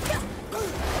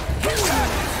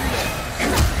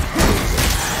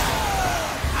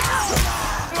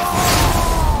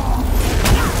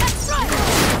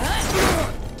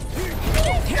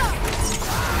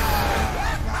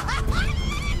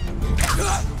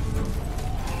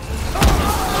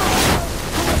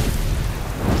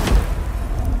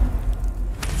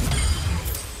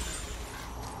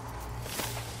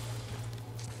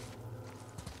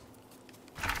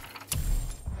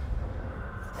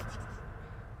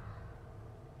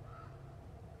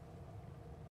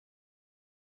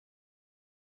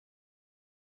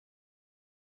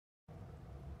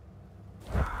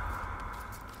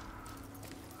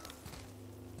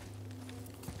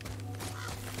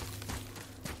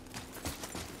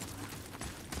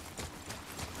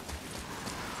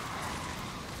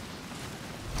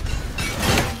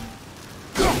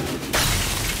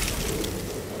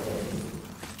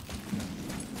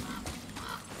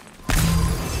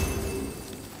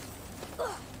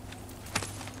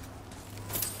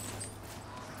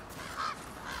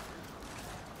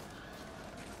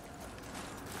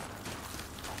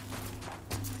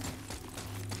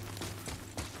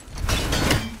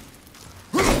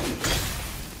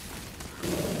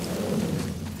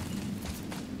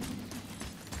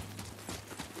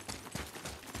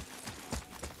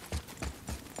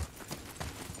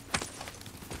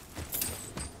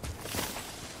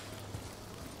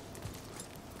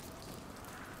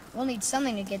 We'll need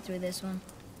something to get through this one.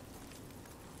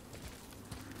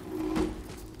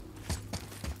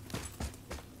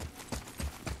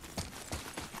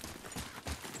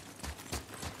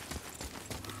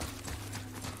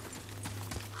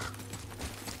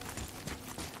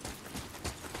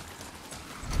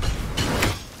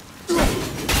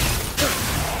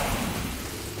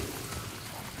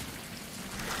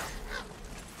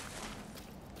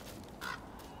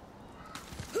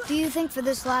 Do you think for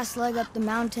this last leg up the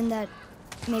mountain that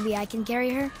maybe I can carry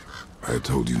her? I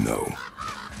told you no.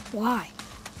 Why?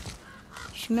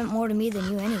 She meant more to me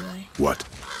than you anyway. What?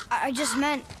 I just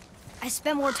meant I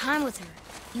spent more time with her.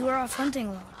 You were off hunting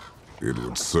a lot. It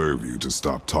would serve you to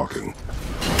stop talking.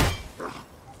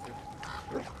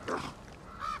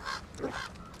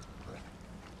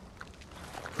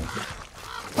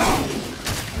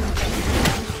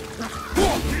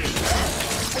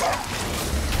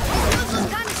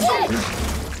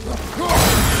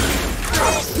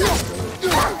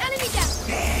 Enemy down!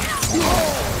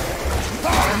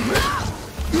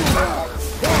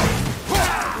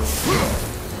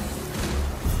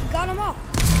 Got him all.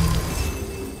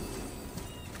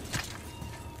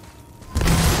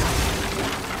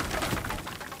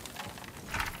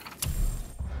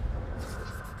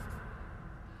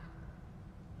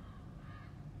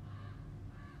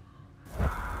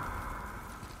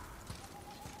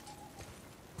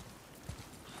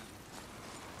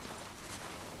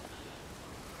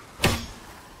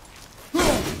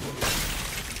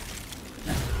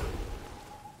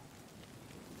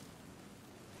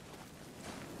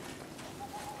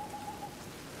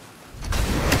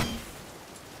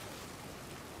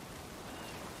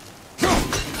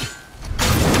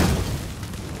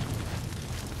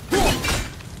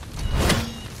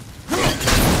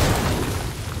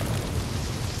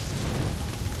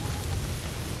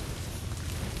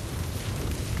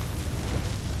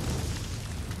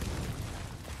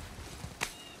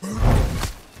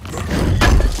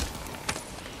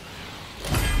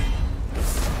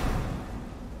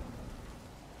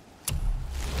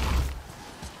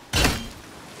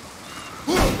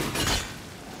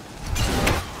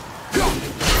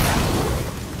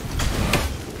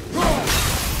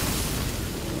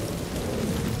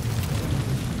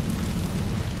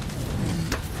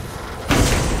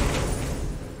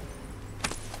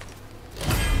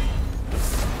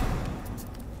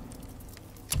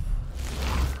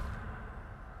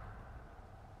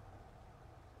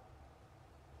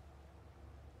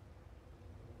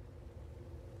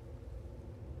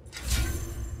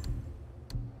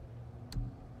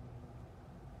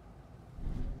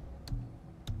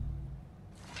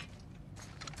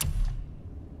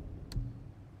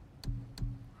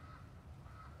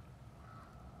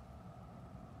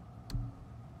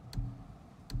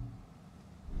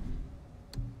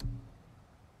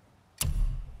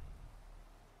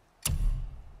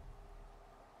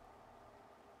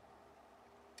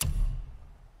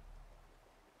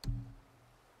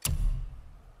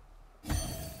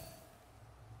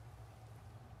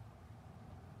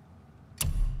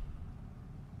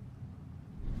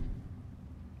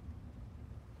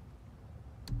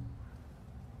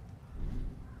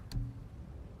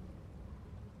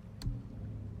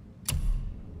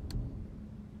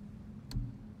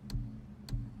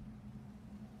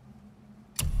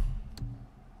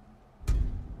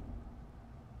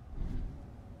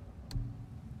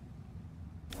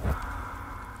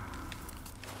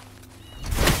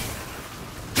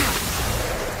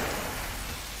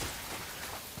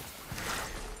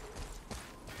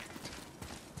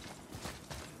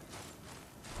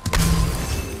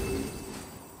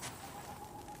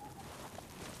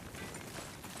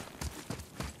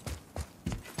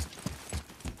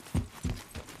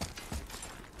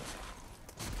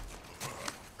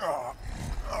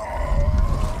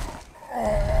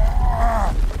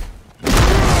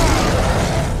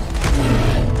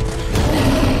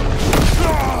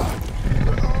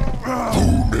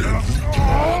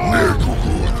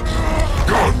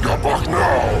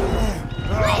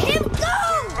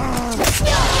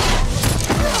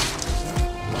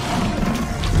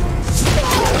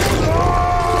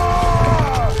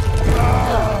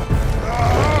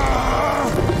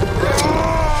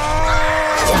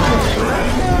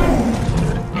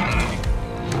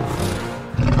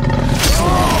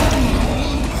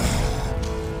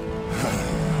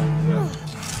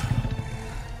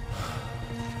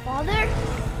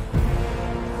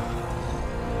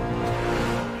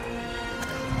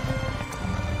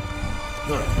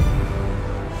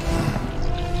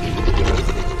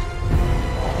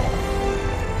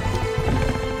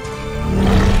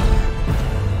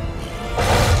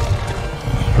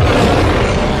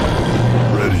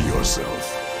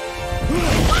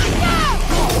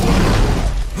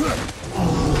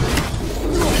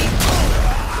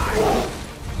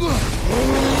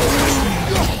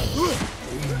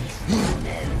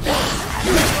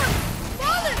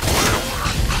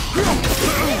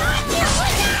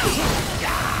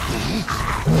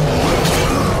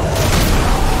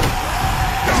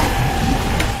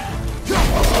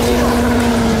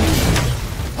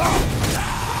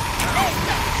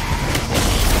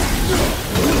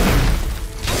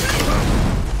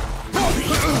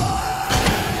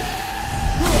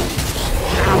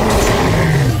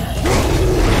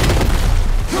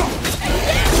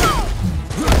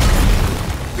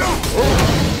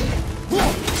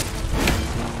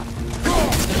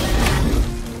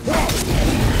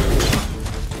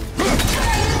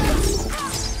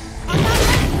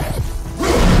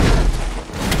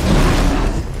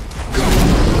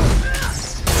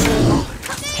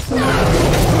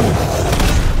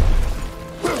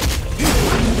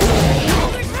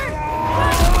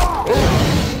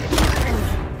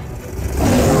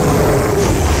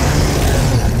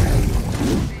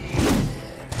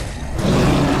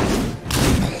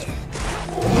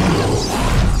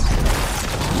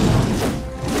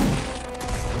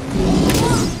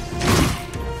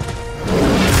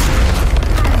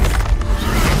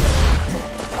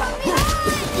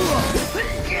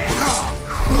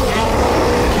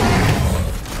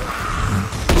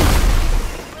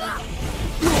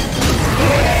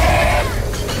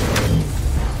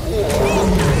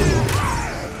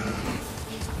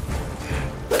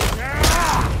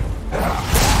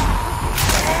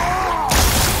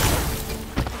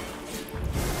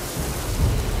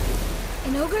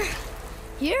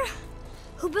 Here?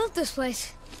 Who built this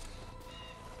place?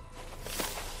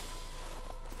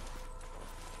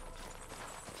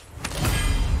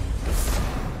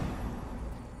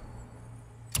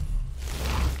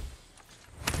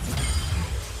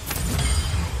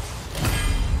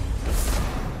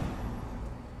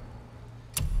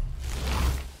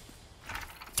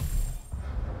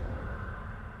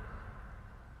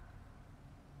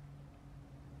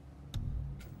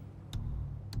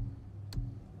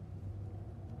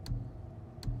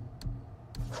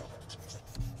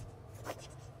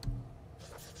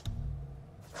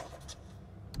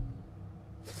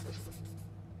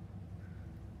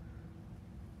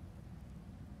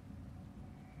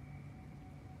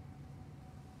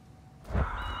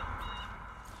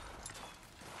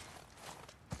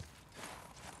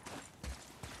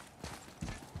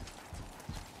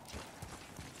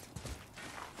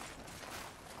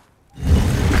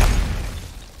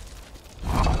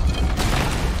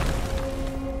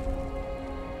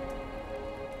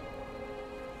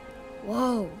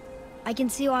 Whoa. I can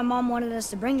see why Mom wanted us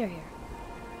to bring her here.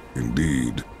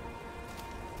 Indeed.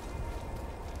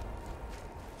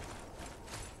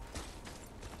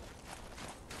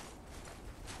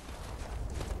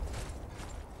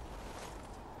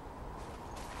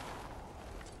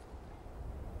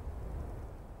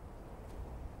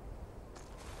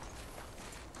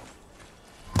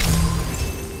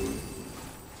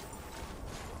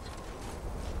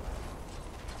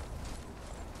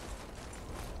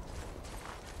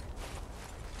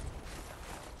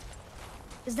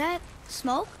 Is that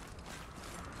smoke?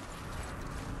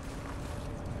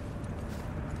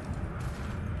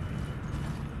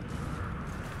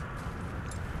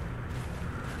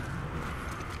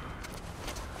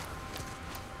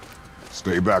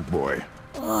 Stay back, boy.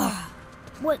 Ugh.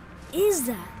 What is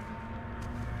that?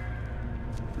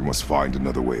 We must find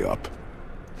another way up.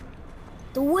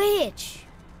 The witch!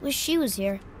 Wish she was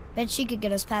here. Bet she could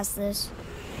get us past this.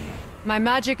 My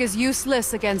magic is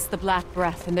useless against the Black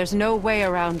Breath, and there's no way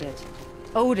around it.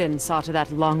 Odin saw to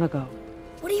that long ago.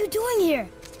 What are you doing here?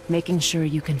 Making sure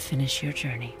you can finish your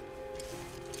journey.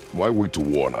 Why wait to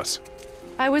warn us?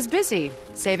 I was busy,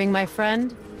 saving my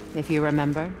friend, if you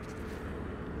remember.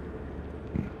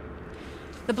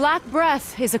 The Black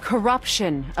Breath is a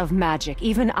corruption of magic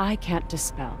even I can't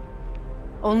dispel.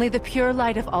 Only the pure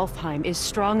light of Alfheim is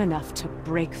strong enough to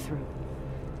break through.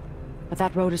 But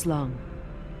that road is long.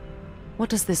 What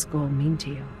does this goal mean to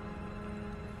you?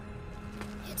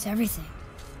 It's everything.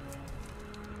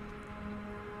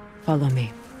 Follow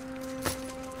me.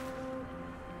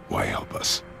 Why help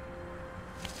us?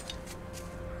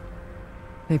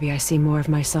 Maybe I see more of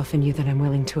myself in you than I'm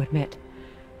willing to admit.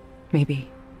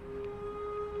 Maybe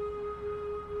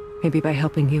by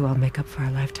helping you, I'll make up for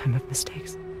a lifetime of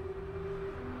mistakes.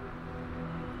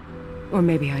 Or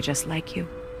maybe I just like you.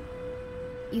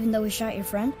 Even though we shot your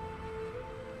friend?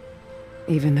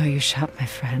 Even though you shot my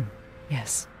friend,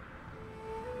 yes.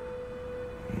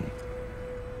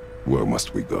 Where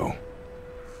must we go?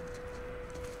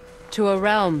 To a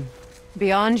realm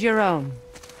beyond your own.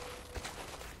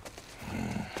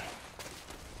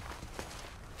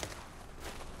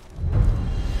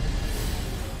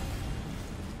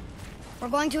 We're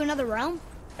going to another realm?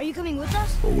 Are you coming with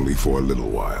us? Only for a little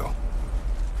while.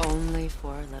 Only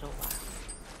for a little while.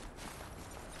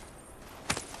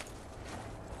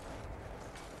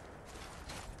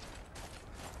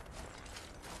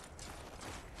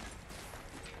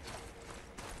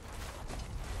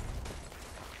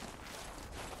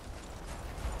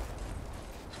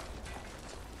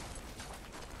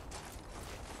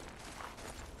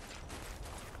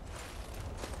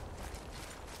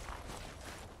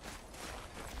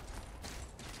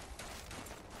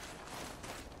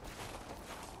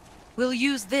 We'll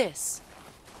use this.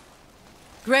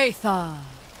 Greythaw.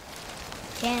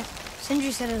 Can't.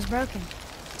 Sindri said it was broken.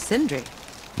 Sindri?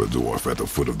 The dwarf at the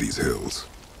foot of these hills.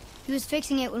 He was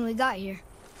fixing it when we got here.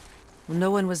 Well,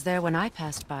 no one was there when I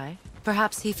passed by.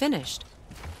 Perhaps he finished.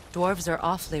 Dwarves are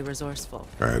awfully resourceful.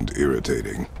 And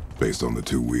irritating, based on the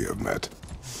two we have met.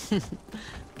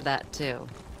 That too.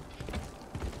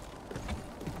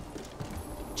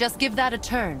 Just give that a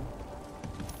turn.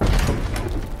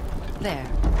 There.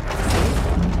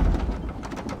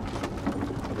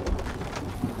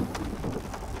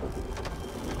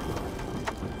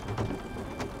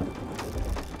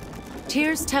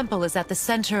 Tyr's temple is at the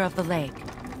center of the lake.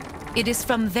 It is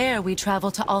from there we travel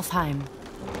to Alfheim.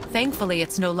 Thankfully,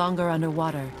 it's no longer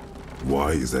underwater.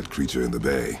 Why is that creature in the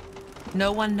bay?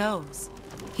 No one knows.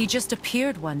 He just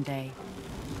appeared one day.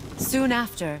 Soon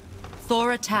after,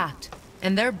 Thor attacked,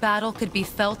 and their battle could be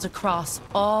felt across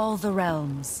all the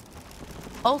realms.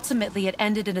 Ultimately, it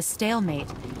ended in a stalemate,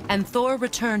 and Thor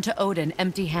returned to Odin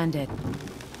empty-handed.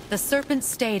 The serpent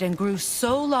stayed and grew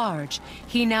so large,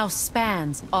 he now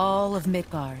spans all of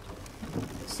Midgard.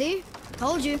 See?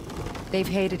 Told you. They've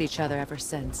hated each other ever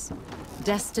since,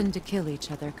 destined to kill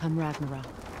each other come Ragnarok.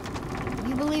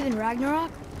 You believe in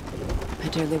Ragnarok? I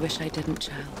dearly wish I didn't,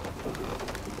 child.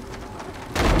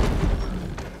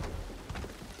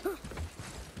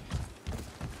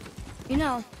 You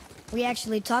know, we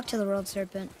actually talked to the World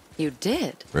Serpent. You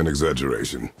did? An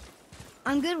exaggeration.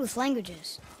 I'm good with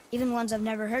languages, even ones I've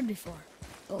never heard before.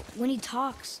 But when he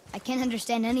talks, I can't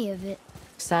understand any of it.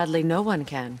 Sadly, no one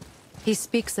can. He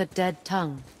speaks a dead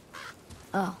tongue.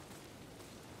 Oh.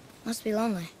 Must be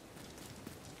lonely.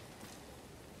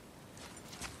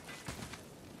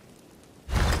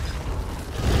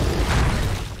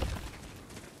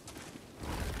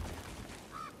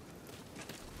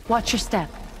 Watch your step.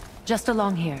 Just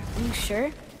along here. You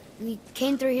sure? We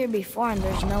came through here before and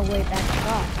there's no way back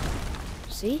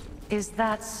across. See? Is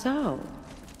that so?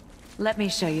 Let me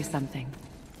show you something.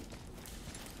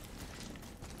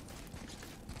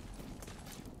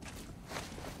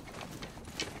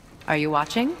 Are you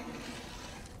watching?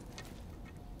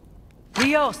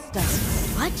 Riosta!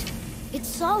 What? It's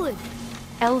solid.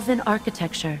 Elven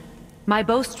architecture. My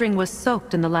bowstring was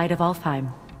soaked in the light of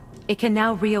Alfheim. It can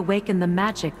now reawaken the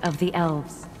magic of the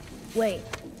elves. Wait,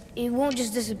 it won't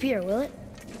just disappear, will it?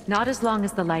 Not as long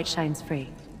as the light shines free.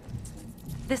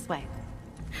 This way.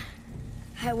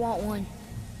 I want one.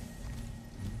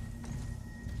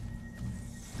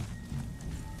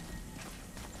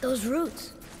 Those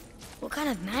roots. What kind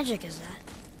of magic is that?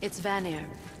 It's Vanir.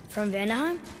 From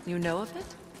Vanaheim? You know of it?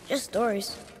 Just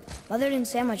stories. Mother didn't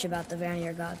say much about the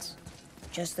Vanir gods.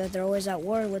 Just that they're always at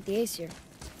war with the Aesir.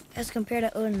 As compared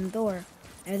to Odin and Thor,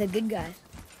 they're the good guys.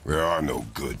 There are no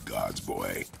good gods,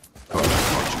 boy. Oh, I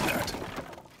taught you that.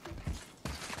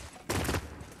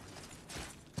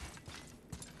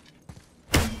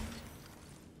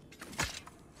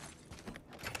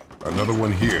 Another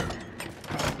one here.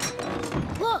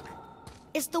 Look!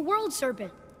 It's the World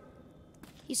Serpent.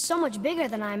 He's so much bigger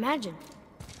than I imagined.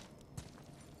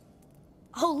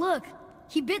 Oh, look!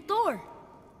 He bit Thor!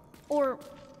 Or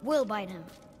will bite him.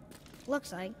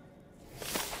 Looks like.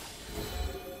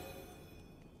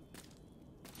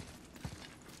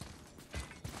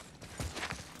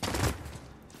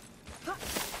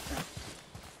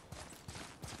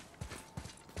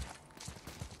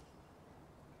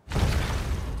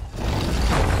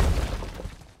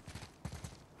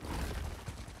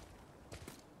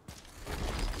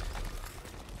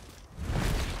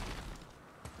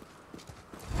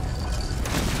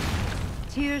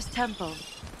 Tyr's temple.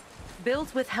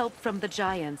 Built with help from the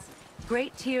giants,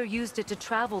 Great Tyr used it to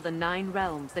travel the 9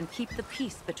 realms and keep the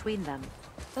peace between them.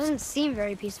 Doesn't seem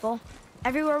very peaceful.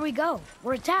 Everywhere we go,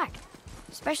 we're attacked.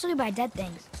 Especially by dead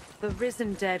things. The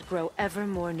risen dead grow ever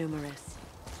more numerous.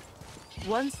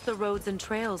 Once the roads and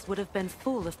trails would have been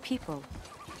full of people.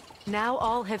 Now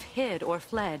all have hid or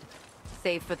fled,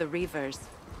 save for the Reavers,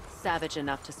 savage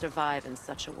enough to survive in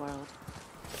such a world.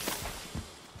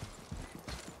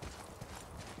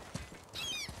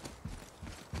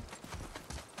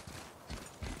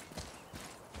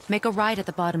 Make a right at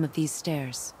the bottom of these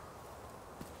stairs.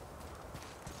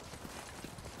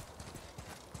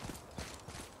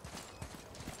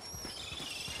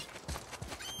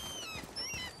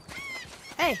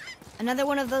 Hey, another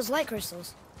one of those light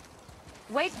crystals.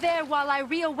 Wait there while I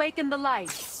reawaken the light.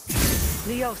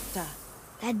 Liosta.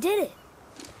 That did it.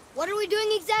 What are we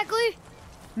doing exactly?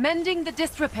 Mending the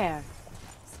disrepair.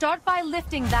 Start by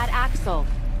lifting that axle.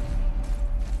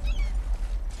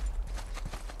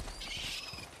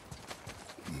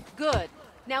 Good.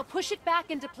 Now push it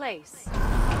back into place.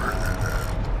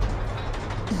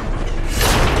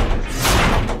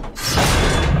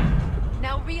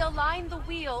 Now realign the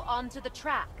wheel onto the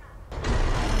track.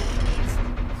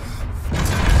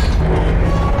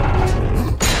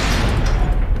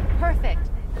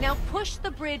 Perfect. Now push the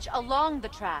bridge along the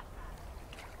track.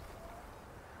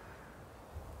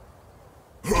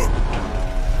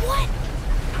 What?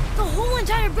 The whole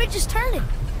entire bridge is turning.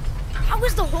 How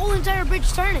is the whole entire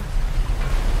bridge turning?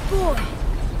 Boy,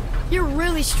 you're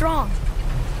really strong.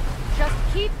 Just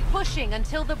keep pushing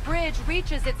until the bridge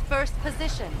reaches its first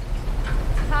position.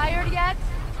 Tired yet?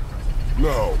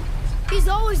 No. He's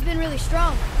always been really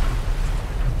strong.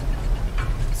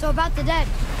 So about the dead.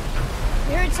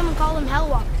 We heard someone call them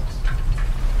Hellwalkers.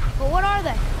 But what are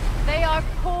they? They are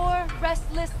poor,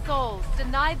 restless souls,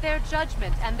 denied their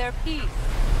judgment and their peace.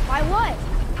 Why what?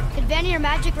 Could Vanir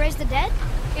magic raise the dead?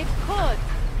 It could,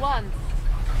 once.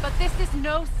 But this is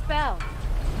no spell.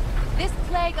 This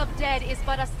plague of dead is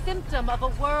but a symptom of a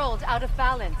world out of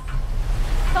balance.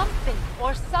 Something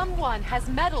or someone has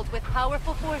meddled with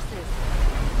powerful forces.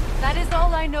 That is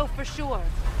all I know for sure.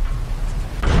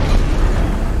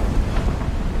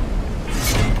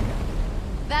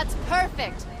 That's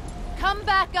perfect. Come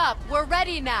back up. We're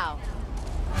ready now.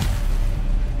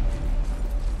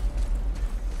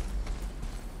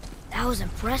 That was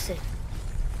impressive.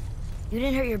 You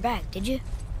didn't hurt your back, did you?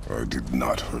 I did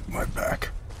not hurt my back.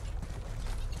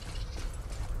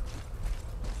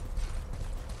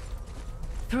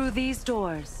 Through these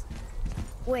doors.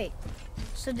 Wait,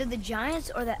 so did the Giants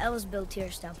or the Elves build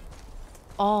Tyr's temple?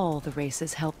 All the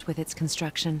races helped with its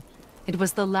construction. It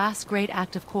was the last great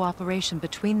act of cooperation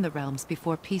between the realms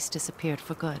before peace disappeared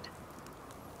for good.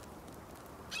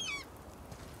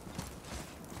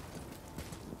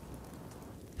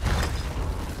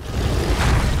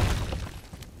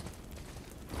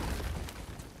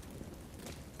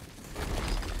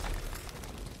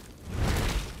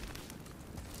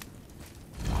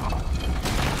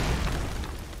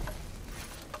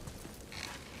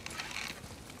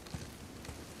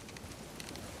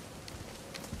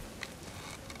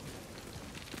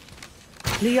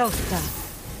 Lyosta.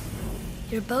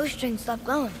 Your bowstring stopped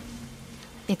glowing.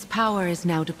 Its power is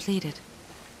now depleted.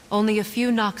 Only a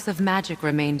few knocks of magic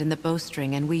remained in the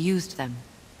bowstring, and we used them.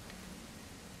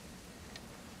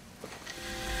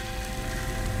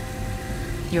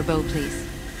 Your bow, please.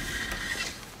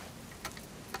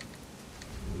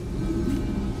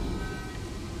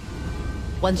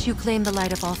 Once you claim the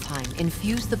Light of Alfheim,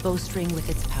 infuse the bowstring with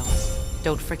its power.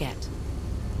 Don't forget.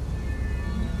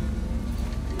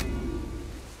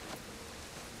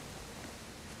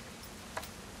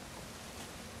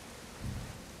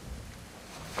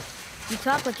 You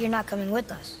talk like you're not coming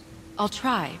with us. I'll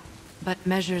try, but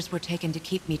measures were taken to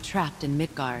keep me trapped in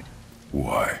Midgard.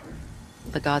 Why?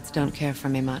 The gods don't care for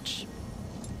me much.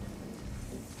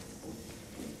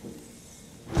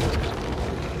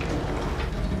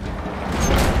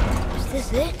 Is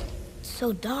this it? It's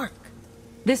so dark.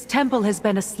 This temple has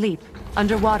been asleep,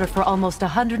 underwater for almost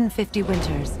 150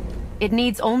 winters. It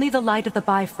needs only the light of the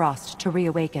Bifrost to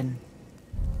reawaken.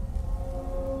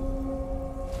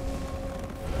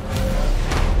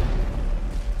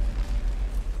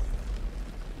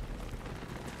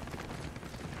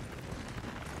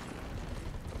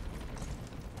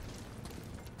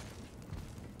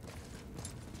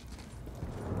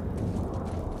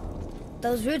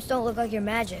 Those roots don't look like your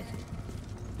magic.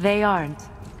 They aren't.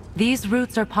 These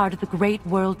roots are part of the Great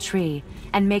World Tree,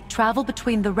 and make travel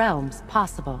between the realms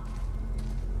possible.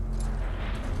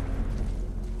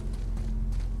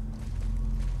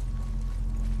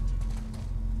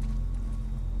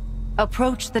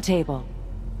 Approach the table.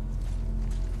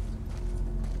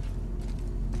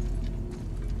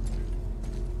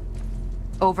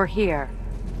 Over here.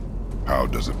 How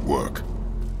does it work?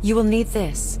 You will need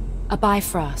this, a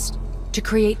Bifrost, to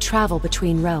create travel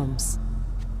between realms.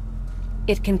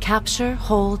 It can capture,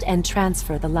 hold, and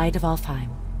transfer the Light of Alfheim.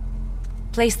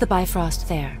 Place the Bifrost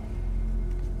there.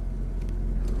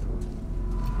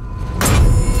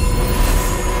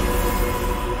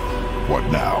 What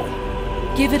now?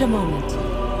 Give it a moment.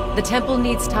 The temple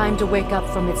needs time to wake up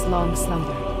from its long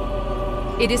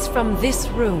slumber. It is from this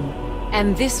room,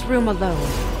 and this room alone,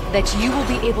 that you will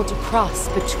be able to cross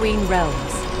between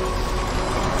realms.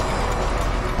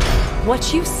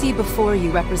 What you see before you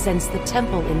represents the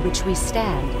temple in which we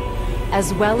stand,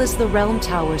 as well as the realm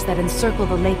towers that encircle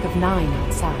the Lake of Nine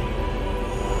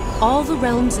outside. All the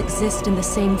realms exist in the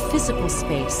same physical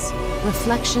space,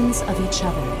 reflections of each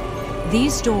other.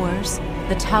 These doors,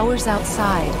 the towers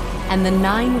outside, and the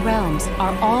 9 realms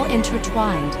are all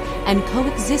intertwined and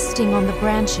coexisting on the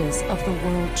branches of the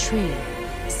World Tree,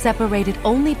 separated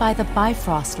only by the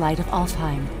Bifrost light of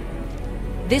Alfheim.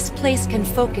 This place can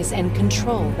focus and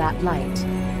control that light.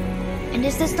 And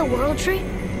is this the World Tree?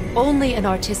 Only an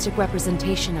artistic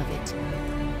representation of it.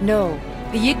 No,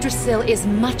 the Yggdrasil is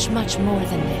much, much more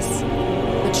than this.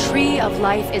 The Tree of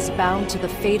Life is bound to the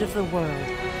fate of the world,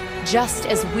 just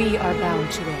as we are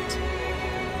bound to it.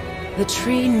 The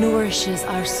tree nourishes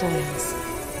our soils.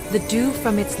 The dew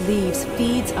from its leaves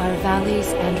feeds our valleys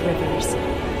and rivers.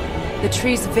 The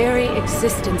tree's very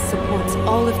existence supports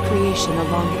all of creation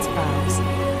along its boughs.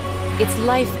 Its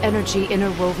life energy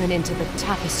interwoven into the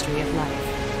tapestry of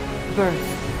life.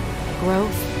 Birth,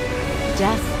 growth,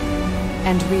 death,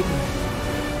 and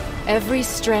rebirth. Every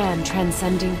strand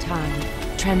transcending time,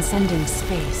 transcending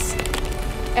space.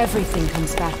 Everything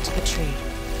comes back to the tree.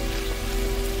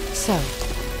 So,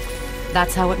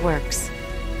 that's how it works.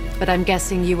 But I'm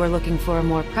guessing you were looking for a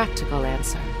more practical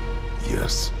answer.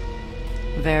 Yes.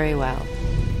 Very well.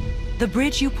 The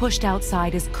bridge you pushed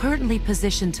outside is currently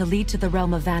positioned to lead to the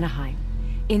realm of Vanaheim.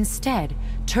 Instead,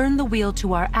 turn the wheel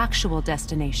to our actual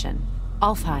destination,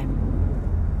 Alfheim.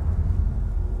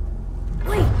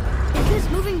 Wait, is this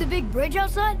moving the big bridge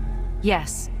outside?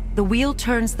 Yes, the wheel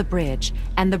turns the bridge,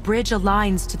 and the bridge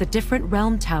aligns to the different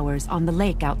realm towers on the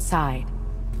lake outside.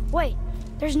 Wait,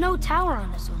 there's no tower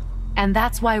on this one. And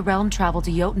that's why realm travel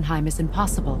to Jotunheim is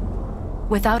impossible.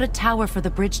 Without a tower for the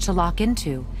bridge to lock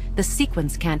into, the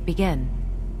sequence can't begin.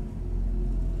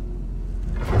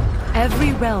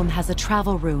 Every realm has a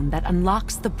travel rune that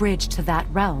unlocks the bridge to that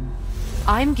realm.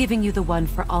 I'm giving you the one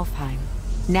for Alfheim.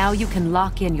 Now you can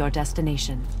lock in your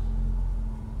destination.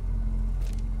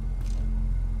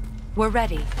 We're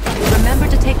ready. Remember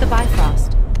to take the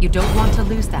Bifrost. You don't want to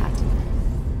lose that.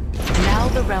 Now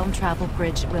the realm travel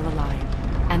bridge will align,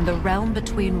 and the realm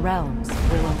between realms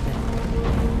will open.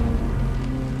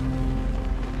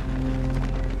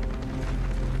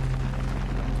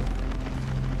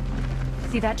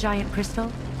 See that giant crystal?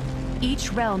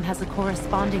 Each realm has a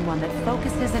corresponding one that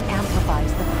focuses and amplifies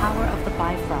the power of the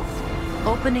Bifrost,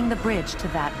 opening the bridge to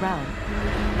that realm.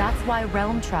 That's why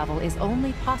realm travel is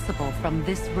only possible from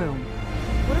this room.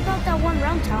 What about that one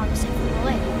realm tower missing from the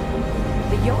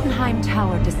lake? The Jotunheim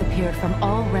Tower disappeared from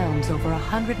all realms over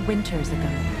 100 winters ago,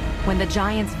 when the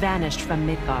giants vanished from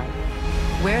Midgard.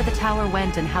 Where the tower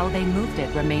went and how they moved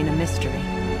it remain a mystery.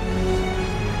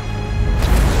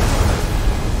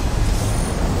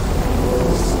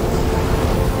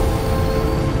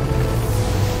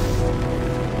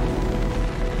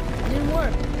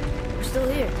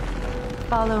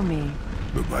 Follow me.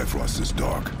 The Bifrost is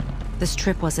dark. This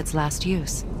trip was its last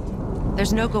use.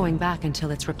 There's no going back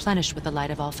until it's replenished with the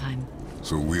light of Alfheim.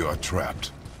 So we are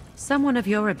trapped. Someone of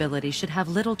your ability should have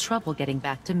little trouble getting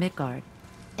back to Midgard.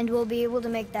 And we'll be able to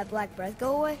make that black breath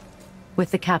go away?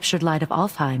 With the captured light of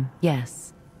Alfheim, yes.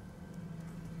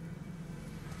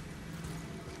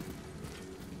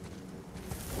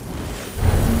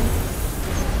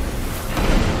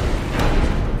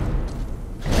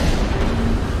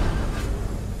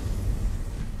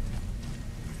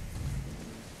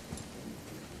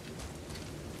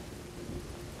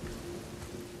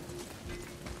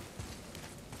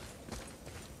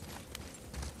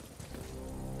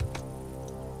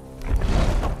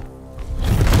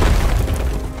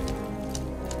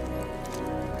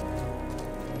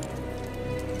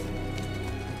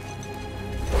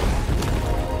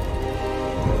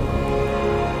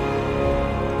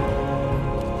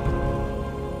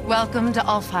 Welcome to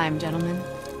Alfheim, gentlemen.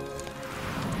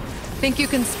 Think you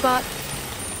can spot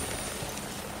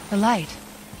the light?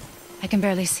 I can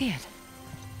barely see it.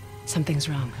 Something's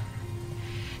wrong.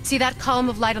 See that column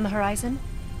of light on the horizon?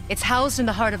 It's housed in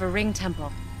the heart of a ring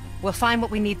temple. We'll find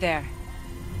what we need there.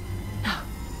 No.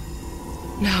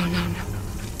 No.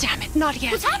 Damn it, not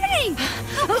yet. What's happening?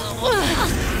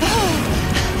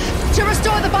 To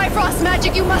restore the Bifrost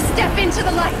magic, you must step into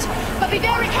the light. But be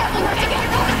very careful not to get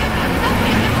caught.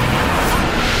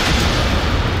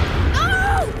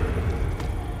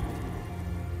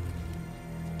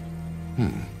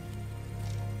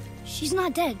 She's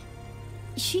not dead.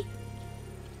 Is she?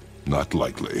 Not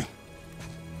likely.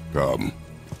 Come.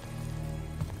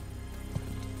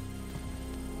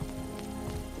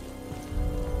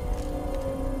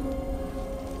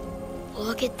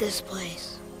 Look at this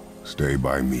place. Stay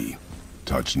by me.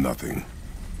 Touch nothing.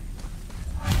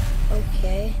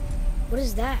 Okay. What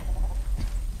is that?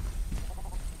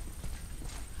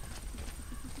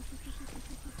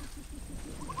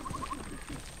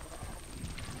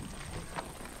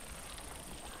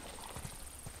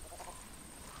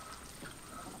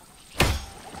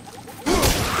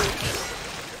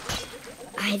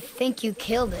 I think you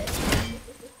killed it.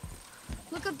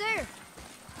 Look up there.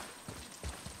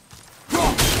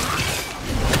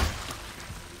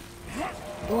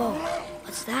 Whoa,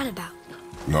 what's that about?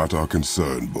 Not our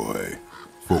concern, boy.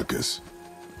 Focus.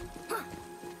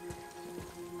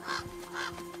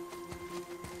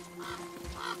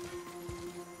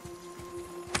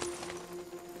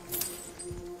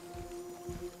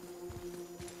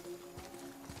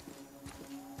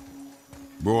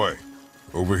 Boy,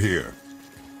 over here.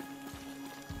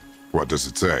 What does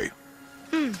it say?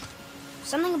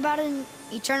 Something about an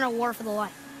eternal war for the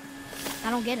light. I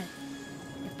don't get it.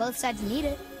 If both sides need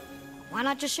it, why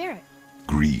not just share it?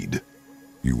 Greed.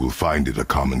 You will find it a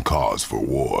common cause for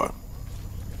war.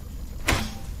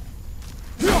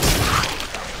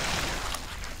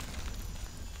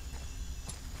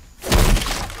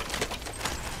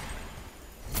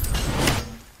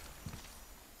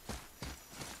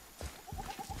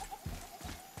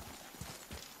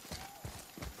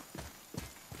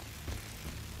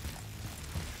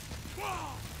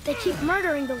 They keep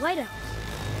murdering the lighthouse.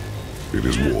 It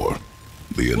is war.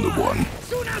 The end of one.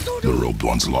 The robed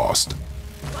one's lost.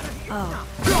 Oh.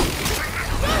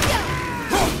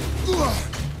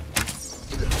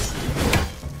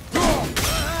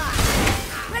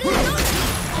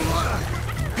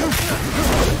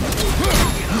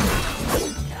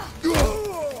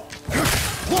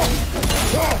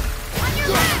 On your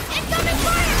left! Incoming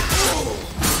fire!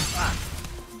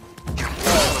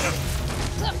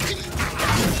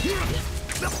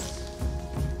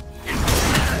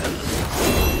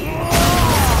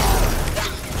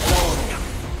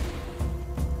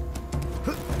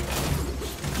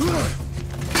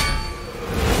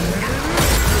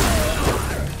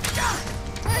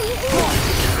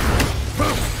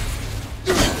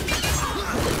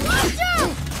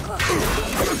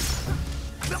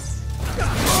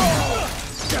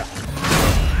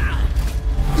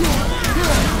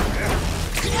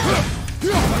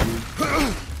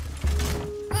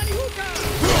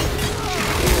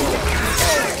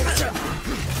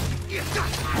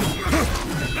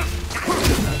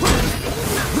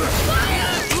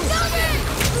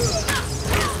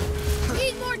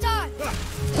 Need more time!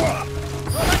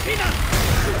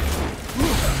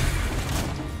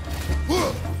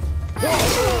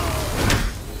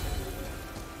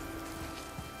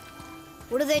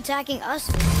 What are they attacking us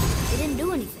for? They didn't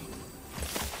do anything.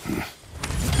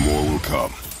 More will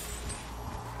come.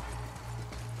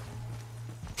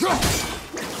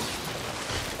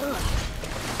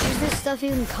 Where's this stuff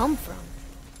even come from?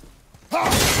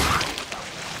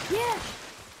 Yeah.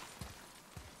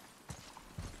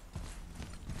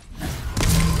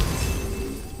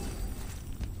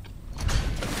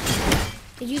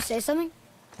 Did you say something?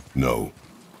 No.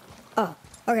 Oh,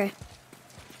 okay.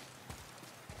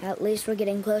 At least we're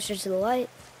getting closer to the light.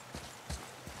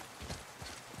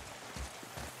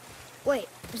 Wait,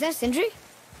 was that Sindri?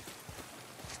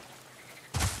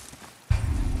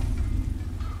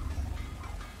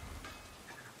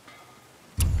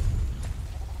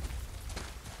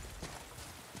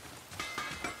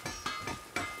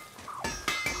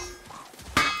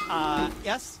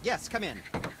 Yes, come in.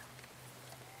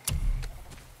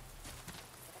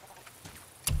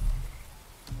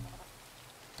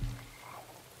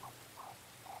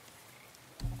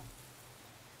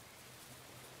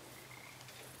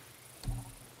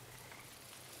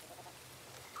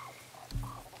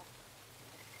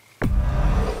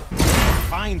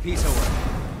 Fine piece of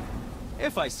work,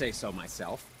 if I say so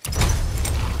myself.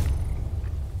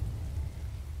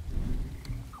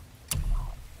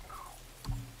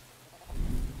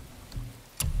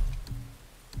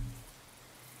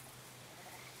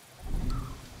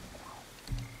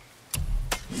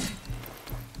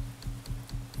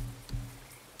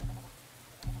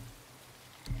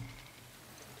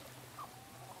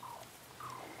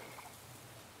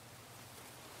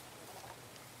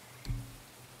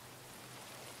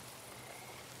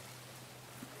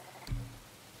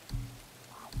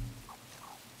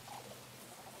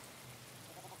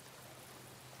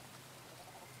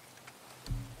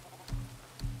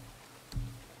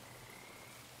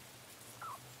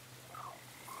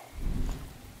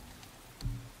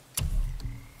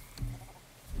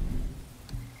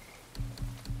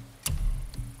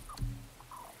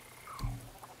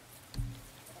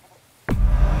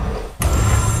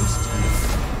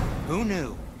 Who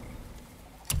knew?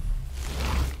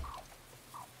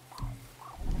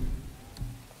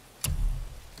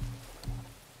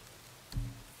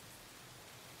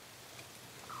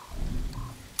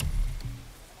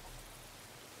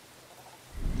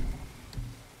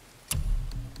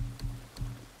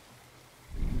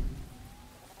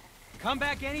 Come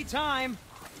back anytime.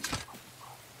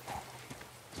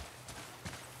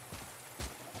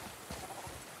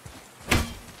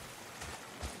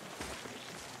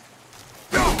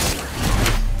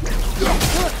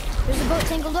 There's a boat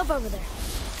tangled up over there.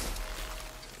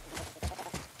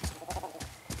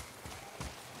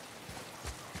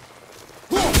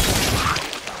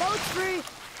 Boat's free.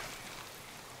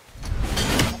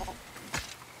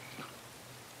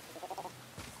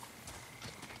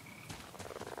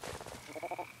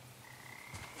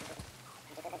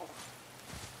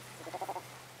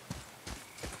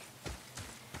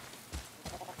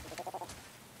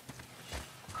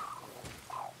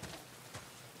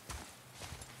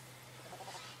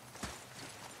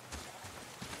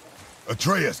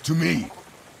 Atreus, to me!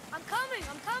 I'm coming,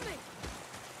 I'm coming.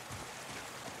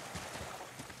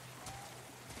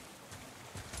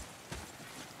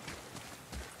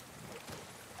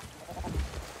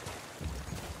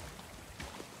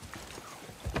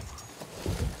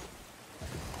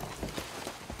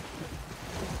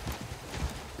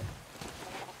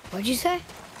 What'd you say?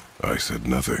 I said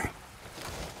nothing.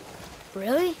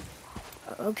 Really?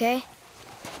 Okay.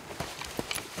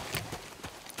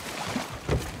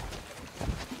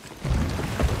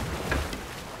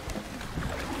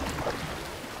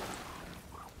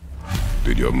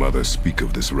 Did your mother speak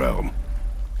of this realm?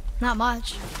 Not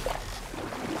much.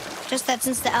 Just that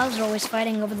since the elves are always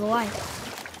fighting over the light,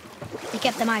 they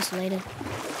kept them isolated.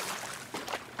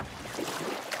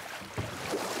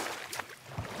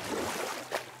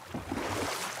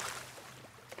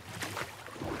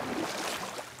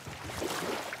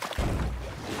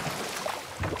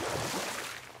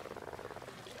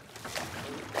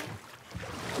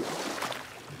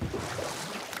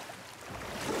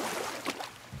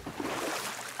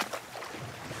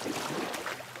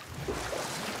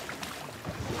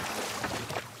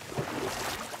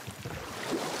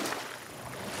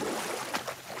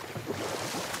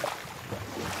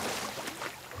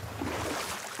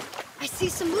 I see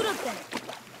some loot up there.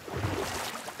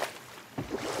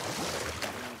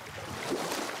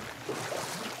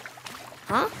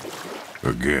 Huh?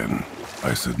 Again,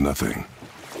 I said nothing.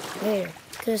 Weird.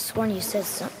 Could have sworn you said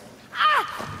something.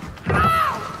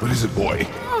 What is it, boy?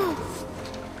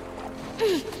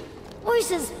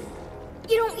 Voices!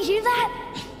 You don't hear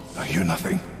that? I hear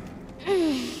nothing.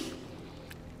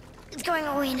 It's going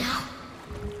away now.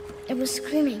 It was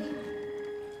screaming.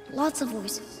 Lots of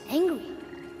voices. Angry.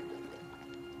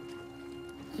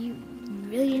 You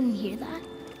really didn't hear that?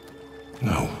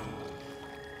 No.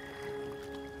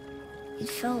 It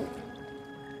felt...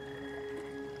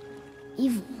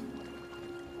 evil.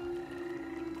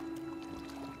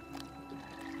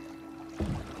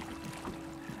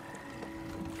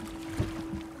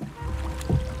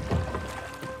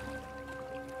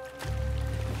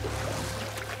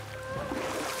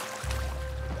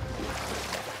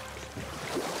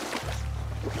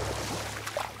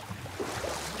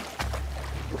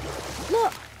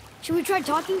 Look! Should we try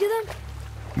talking to them?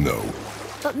 No.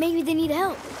 But maybe they need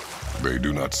help. They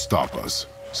do not stop us,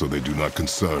 so they do not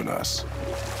concern us.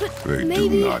 But They maybe...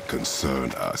 do not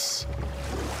concern us.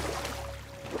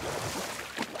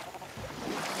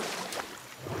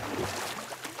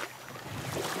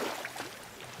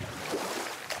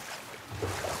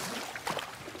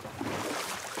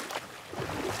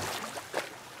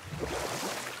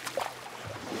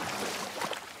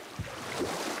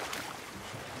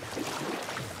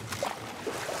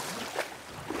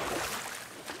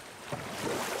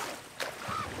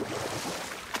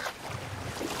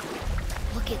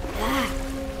 Look at that.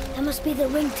 That must be the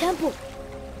Ring Temple.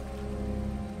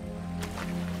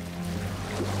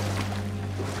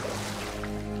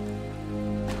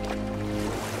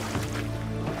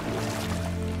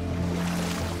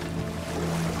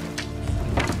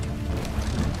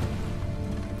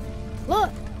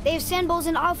 Look, they have sand bowls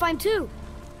in Alfheim too.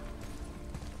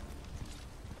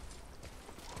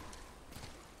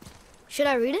 Should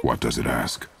I read it? What does it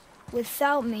ask?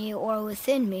 Without me or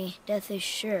within me, death is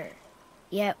sure.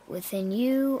 Yet within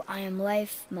you, I am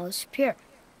life most pure.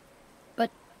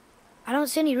 But I don't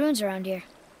see any runes around here.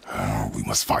 We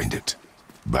must find it.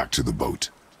 Back to the boat.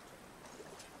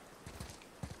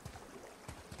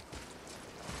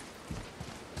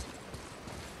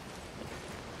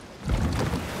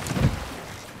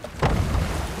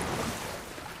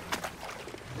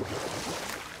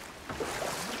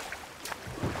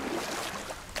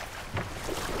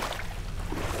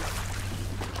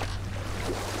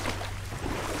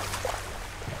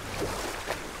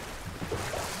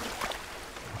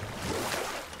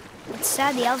 It's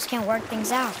sad the elves can't work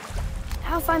things out.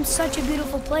 Alfheim's such a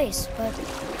beautiful place, but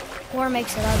war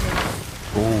makes it ugly.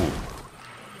 Oh,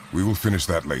 we will finish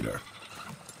that later.